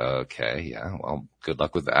said, okay, yeah, well, good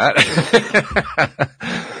luck with that.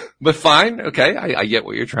 But fine, okay, I get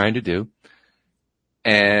what you're trying to do.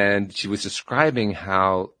 And she was describing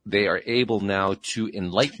how they are able now to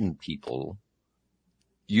enlighten people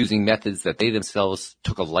using methods that they themselves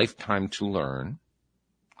took a lifetime to learn,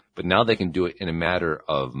 but now they can do it in a matter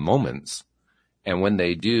of moments. And when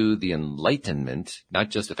they do, the enlightenment not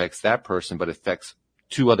just affects that person, but affects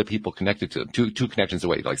two other people connected to them, two connections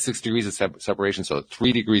away, like 6 degrees of separation. So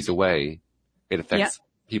 3 degrees away, it affects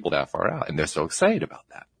people that far out. And they're so excited about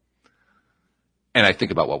that. And I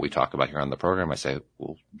think about what we talk about here on the program. I say,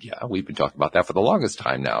 well, yeah, we've been talking about that for the longest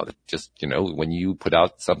time now. That just, when you put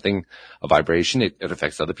out something, a vibration, it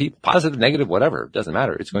affects other people. Positive, negative, whatever. It doesn't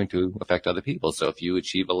matter. It's going to affect other people. So if you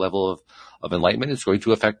achieve a level of enlightenment, it's going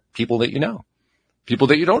to affect people that you know, people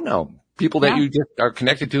that you don't know, people that you just are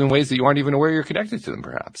connected to in ways that you aren't even aware you're connected to them,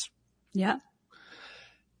 perhaps. Yeah.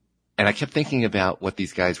 And I kept thinking about what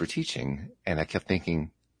these guys were teaching. And I kept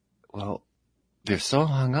thinking, well, they're so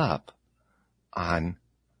hung up on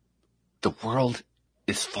the world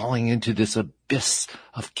is falling into this abyss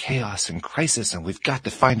of chaos and crisis, and we've got to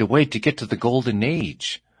find a way to get to the golden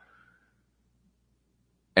age.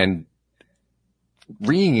 And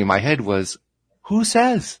ringing in my head was, who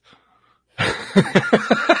says?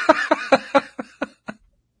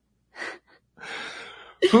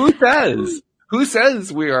 Who says? Who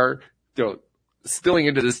says we are, spilling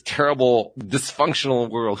into this terrible, dysfunctional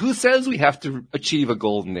world? Who says we have to achieve a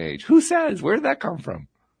golden age? Who says? Where did that come from?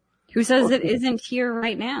 Who says it isn't here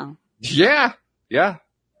right now? Yeah. If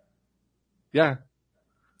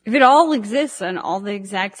it all exists on all the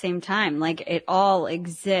exact same time, like it all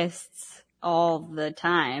exists all the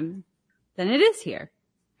time, then it is here.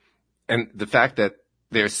 And the fact that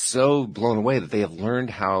they're so blown away that they have learned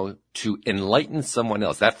how to enlighten someone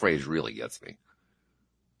else, that phrase really gets me.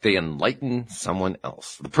 They enlighten someone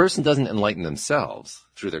else. The person doesn't enlighten themselves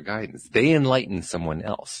through their guidance. They enlighten someone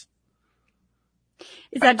else.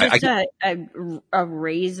 Is that just a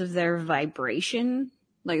raise of their vibration?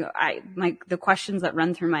 Like the questions that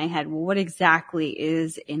run through my head, well, what exactly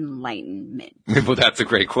is enlightenment? Well, that's a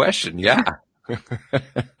great question. Yeah.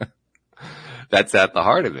 That's at the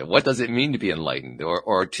heart of it. What does it mean to be enlightened?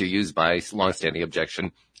 Or to use my longstanding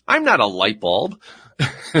objection, I'm not a light bulb.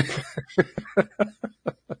 I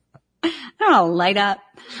don't know, light up.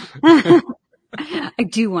 I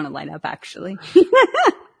do want to light up, actually.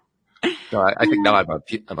 No, I think now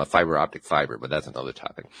I'm a fiber optic fiber, but that's another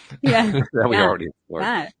topic. Yeah. That we already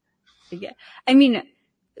explored. Yeah. I mean,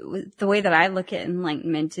 the way that I look at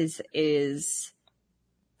enlightenment is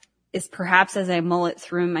perhaps as I mull it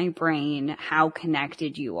through my brain, how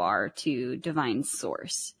connected you are to divine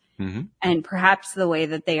source. Mm-hmm. And perhaps the way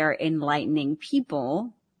that they are enlightening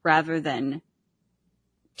people rather than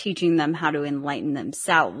teaching them how to enlighten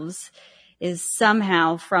themselves is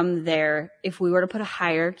somehow from there. If we were to put a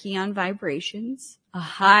hierarchy on vibrations, a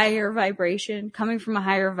higher vibration coming from a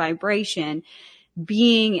higher vibration,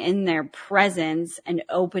 being in their presence and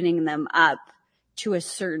opening them up to a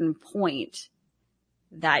certain point,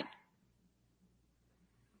 that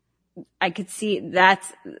I could see that's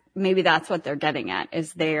what they're getting at,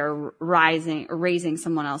 is they're raising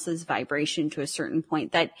someone else's vibration to a certain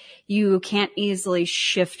point that you can't easily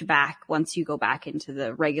shift back once you go back into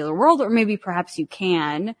the regular world, or maybe perhaps you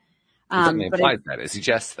can. It implies that. It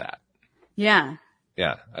suggests that. Yeah.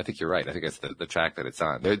 Yeah, I think you're right. I think it's the track that it's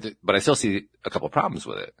on. But I still see a couple of problems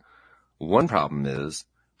with it. One problem is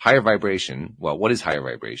higher vibration. Well, what is higher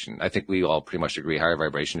vibration? I think we all pretty much agree higher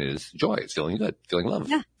vibration is joy. It's feeling good, feeling love,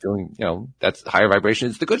 feeling, that's higher vibration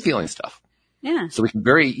is the good feeling stuff. Yeah. So we can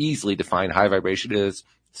very easily define high vibration as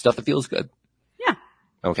stuff that feels good. Yeah.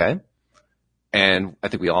 Okay. And I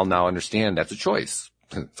think we all now understand that's a choice.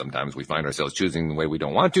 Sometimes we find ourselves choosing the way we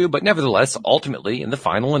don't want to, but nevertheless, ultimately, in the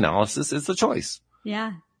final analysis, it's a choice.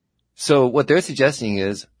 Yeah. So what they're suggesting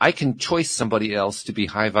is I can choice somebody else to be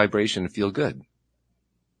high vibration and feel good.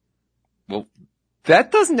 Well,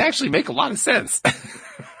 that doesn't actually make a lot of sense.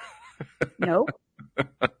 Nope.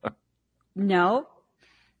 No.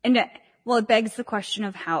 And it begs the question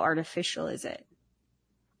of how artificial is it?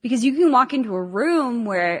 Because you can walk into a room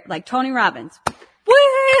where, like Tony Robbins,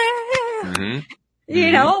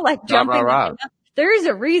 like jumping. There is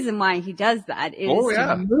a reason why he does that. It is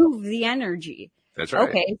to move the energy. That's right.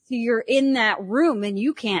 Okay, so you're in that room and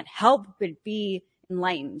you can't help but be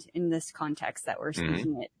enlightened in this context that we're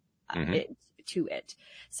speaking to it.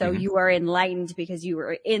 So you are enlightened because you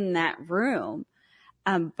were in that room.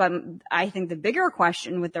 But I think the bigger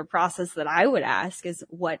question with their process that I would ask is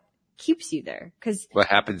what keeps you there? Because what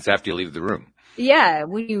happens after you leave the room? Yeah,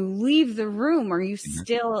 when you leave the room, are you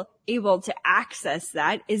still able to access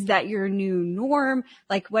that? Is that your new norm?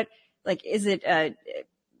 Is it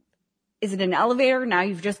an elevator? Now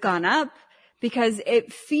you've just gone up? Because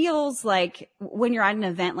it feels like when you're at an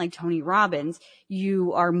event like Tony Robbins,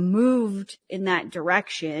 you are moved in that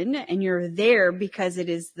direction and you're there because it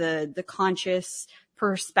is the conscious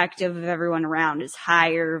perspective of everyone around is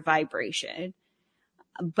higher vibration.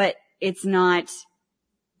 But it's not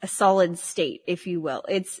a solid state, if you will.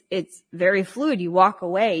 It's very fluid. You walk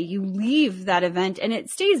away, you leave that event and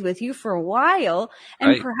it stays with you for a while.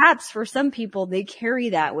 And perhaps for some people, they carry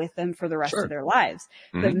that with them for the rest of their lives.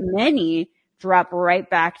 But many drop right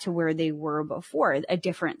back to where they were before, a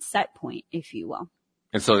different set point, if you will.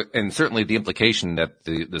 And certainly the implication that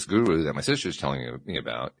this guru that my sister is telling me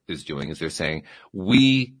about is they're saying,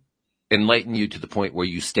 we enlighten you to the point where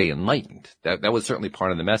you stay enlightened. That was certainly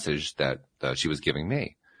part of the message that she was giving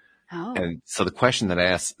me. Oh. And so the question that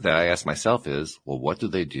I asked myself is, well, what do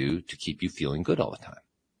they do to keep you feeling good all the time?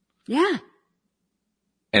 Yeah.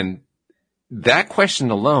 And that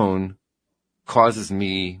question alone causes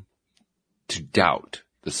me to doubt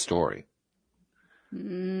the story.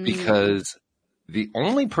 Because the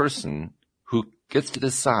only person who gets to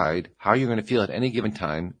decide how you're going to feel at any given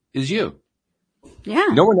time is you. Yeah.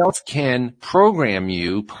 No one else can program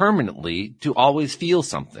you permanently to always feel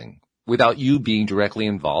something without you being directly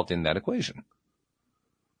involved in that equation.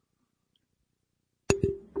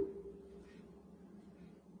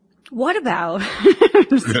 What about,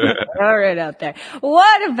 all right out there.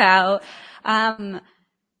 What about,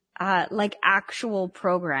 like actual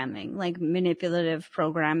programming, like manipulative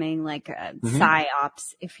programming, like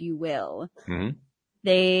psyops, if you will. And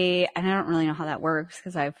I don't really know how that works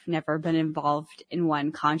because I've never been involved in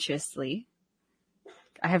one consciously.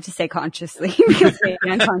 I have to say consciously because maybe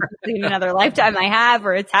unconsciously in another lifetime I have,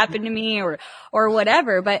 or it's happened to me or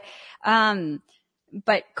whatever. But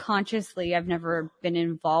consciously I've never been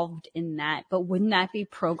involved in that. But wouldn't that be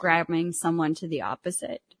programming someone to the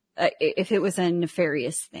opposite? If it was a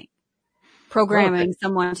nefarious thing, programming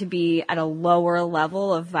someone to be at a lower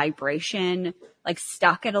level of vibration, like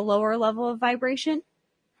stuck at a lower level of vibration.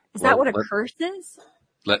 Is that what a curse is?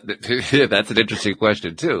 That's an interesting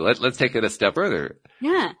question too. Let's take it a step further.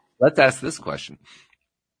 Yeah. Let's ask this question.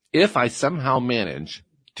 If I somehow manage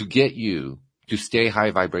to get you to stay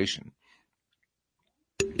high vibration.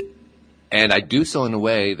 And I do so in a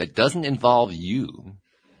way that doesn't involve you.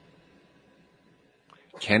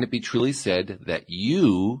 Can it be truly said that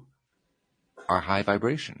you are high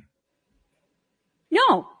vibration?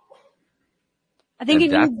 No. I think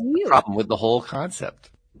And it that's needs the you. problem with the whole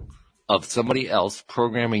concept of somebody else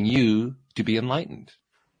programming you to be enlightened.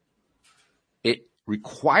 It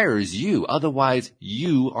requires you. Otherwise,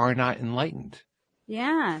 you are not enlightened.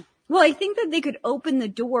 Yeah. Well, I think that they could open the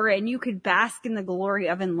door and you could bask in the glory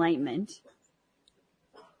of enlightenment.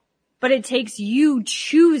 But it takes you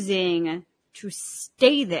choosing to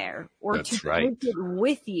stay there or That's to right. take it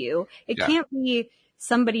with you. It Yeah. can't be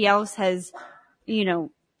somebody else has,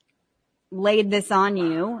 laid this on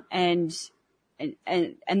you and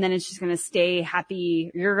then it's just going to stay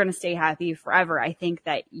happy. You're going to stay happy forever. I think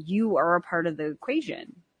that you are a part of the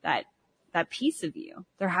equation, that piece of you.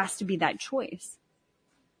 There has to be that choice.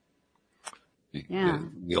 Yeah.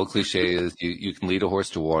 The old cliche is you can lead a horse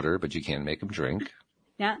to water, but you can't make him drink.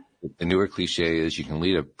 Yeah. The newer cliche is you can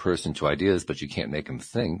lead a person to ideas, but you can't make him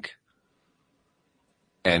think.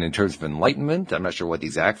 And in terms of enlightenment, I'm not sure what the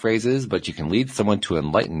exact phrase is, but you can lead someone to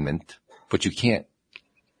enlightenment, but you can't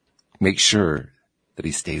make sure that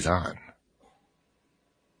he stays on.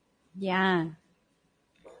 Yeah.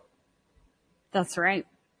 That's right.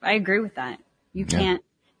 I agree with that. You can't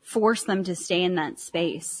force them to stay in that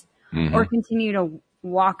space or continue to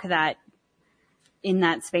walk in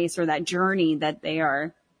that space or that journey that they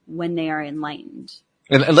are when they are enlightened.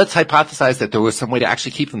 And let's hypothesize that there was some way to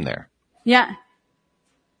actually keep them there. Yeah.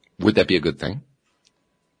 Would that be a good thing?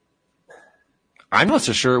 I'm not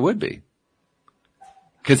so sure it would be.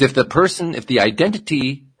 Because if the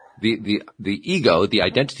identity, the ego, the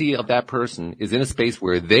identity of that person is in a space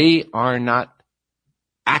where they are not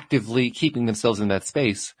actively keeping themselves in that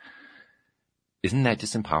space, isn't that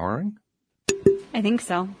disempowering? I think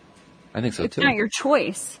so. I think so It's too. not your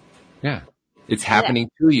choice. Yeah. It's happening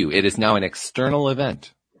to you. It is now an external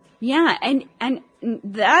event. Yeah. And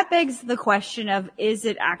that begs the question of, is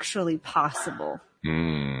it actually possible?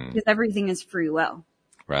 Because everything is free will.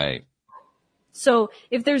 Right. So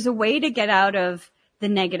if there's a way to get out of the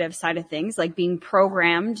negative side of things, like being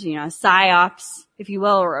programmed, psyops, if you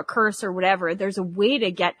will, or a curse or whatever, there's a way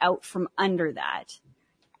to get out from under that.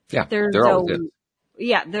 Yeah. There always is.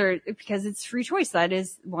 Yeah, because it's free choice. That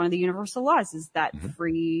is one of the universal laws, is that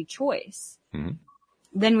free choice. Mm-hmm.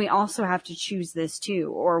 Then we also have to choose this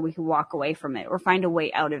too, or we can walk away from it or find a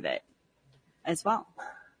way out of it as well.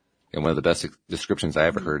 And one of the best descriptions I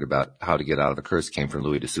ever heard about how to get out of a curse came from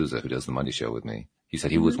Louis D'Souza, who does the Monday Show with me. He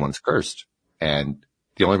said he was once cursed. And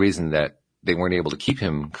the only reason that they weren't able to keep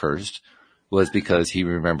him cursed was because he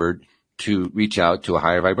remembered to reach out to a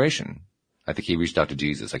higher vibration. I think he reached out to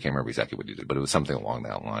Jesus. I can't remember exactly what he did, but it was something along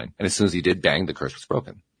that line. And as soon as he did, bang, the curse was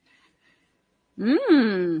broken.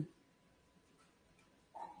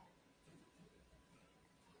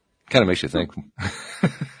 Kind of makes you think.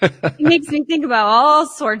 It makes me think about all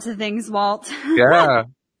sorts of things, Walt. Yeah.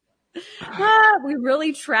 We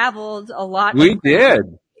really traveled a lot. We did.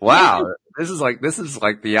 Wow. This is like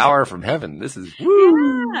the hour from heaven. This is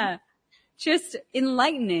woo. Yeah. Just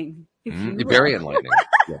enlightening. If you will. Very enlightening.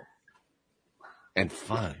 Yeah. And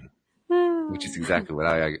fun. Which is exactly what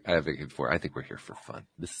I advocate for. I think we're here for fun.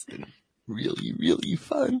 This has been really, really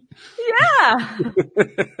fun. Yeah.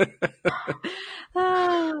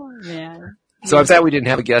 Oh, man. So I'm sad we didn't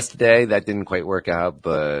have a guest today. That didn't quite work out,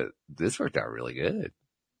 but this worked out really good.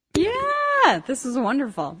 Yeah. This was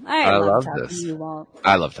wonderful. I love talking to you, Walt.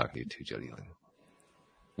 I love talking to you too, Jody Lynn.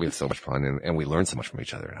 We have so much fun and we learn so much from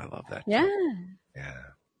each other, and I love that. Yeah. Yeah.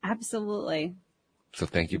 Absolutely. So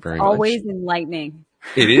thank you very much. Always enlightening.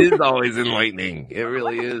 It is always enlightening. It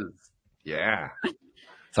really is. Yeah.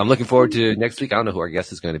 So I'm looking forward to next week. I don't know who our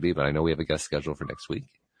guest is going to be, but I know we have a guest scheduled for next week.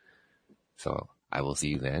 So I will see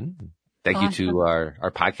you then. Thank you to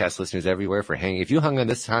our podcast listeners everywhere for hanging. If you hung on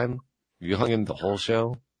this time, if you hung in the whole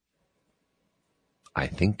show, I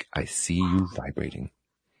think I see you vibrating.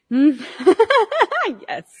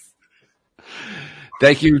 Yes.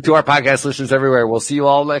 Thank you to our podcast listeners everywhere. We'll see you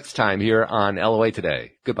all next time here on LOA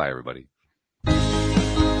Today. Goodbye, everybody.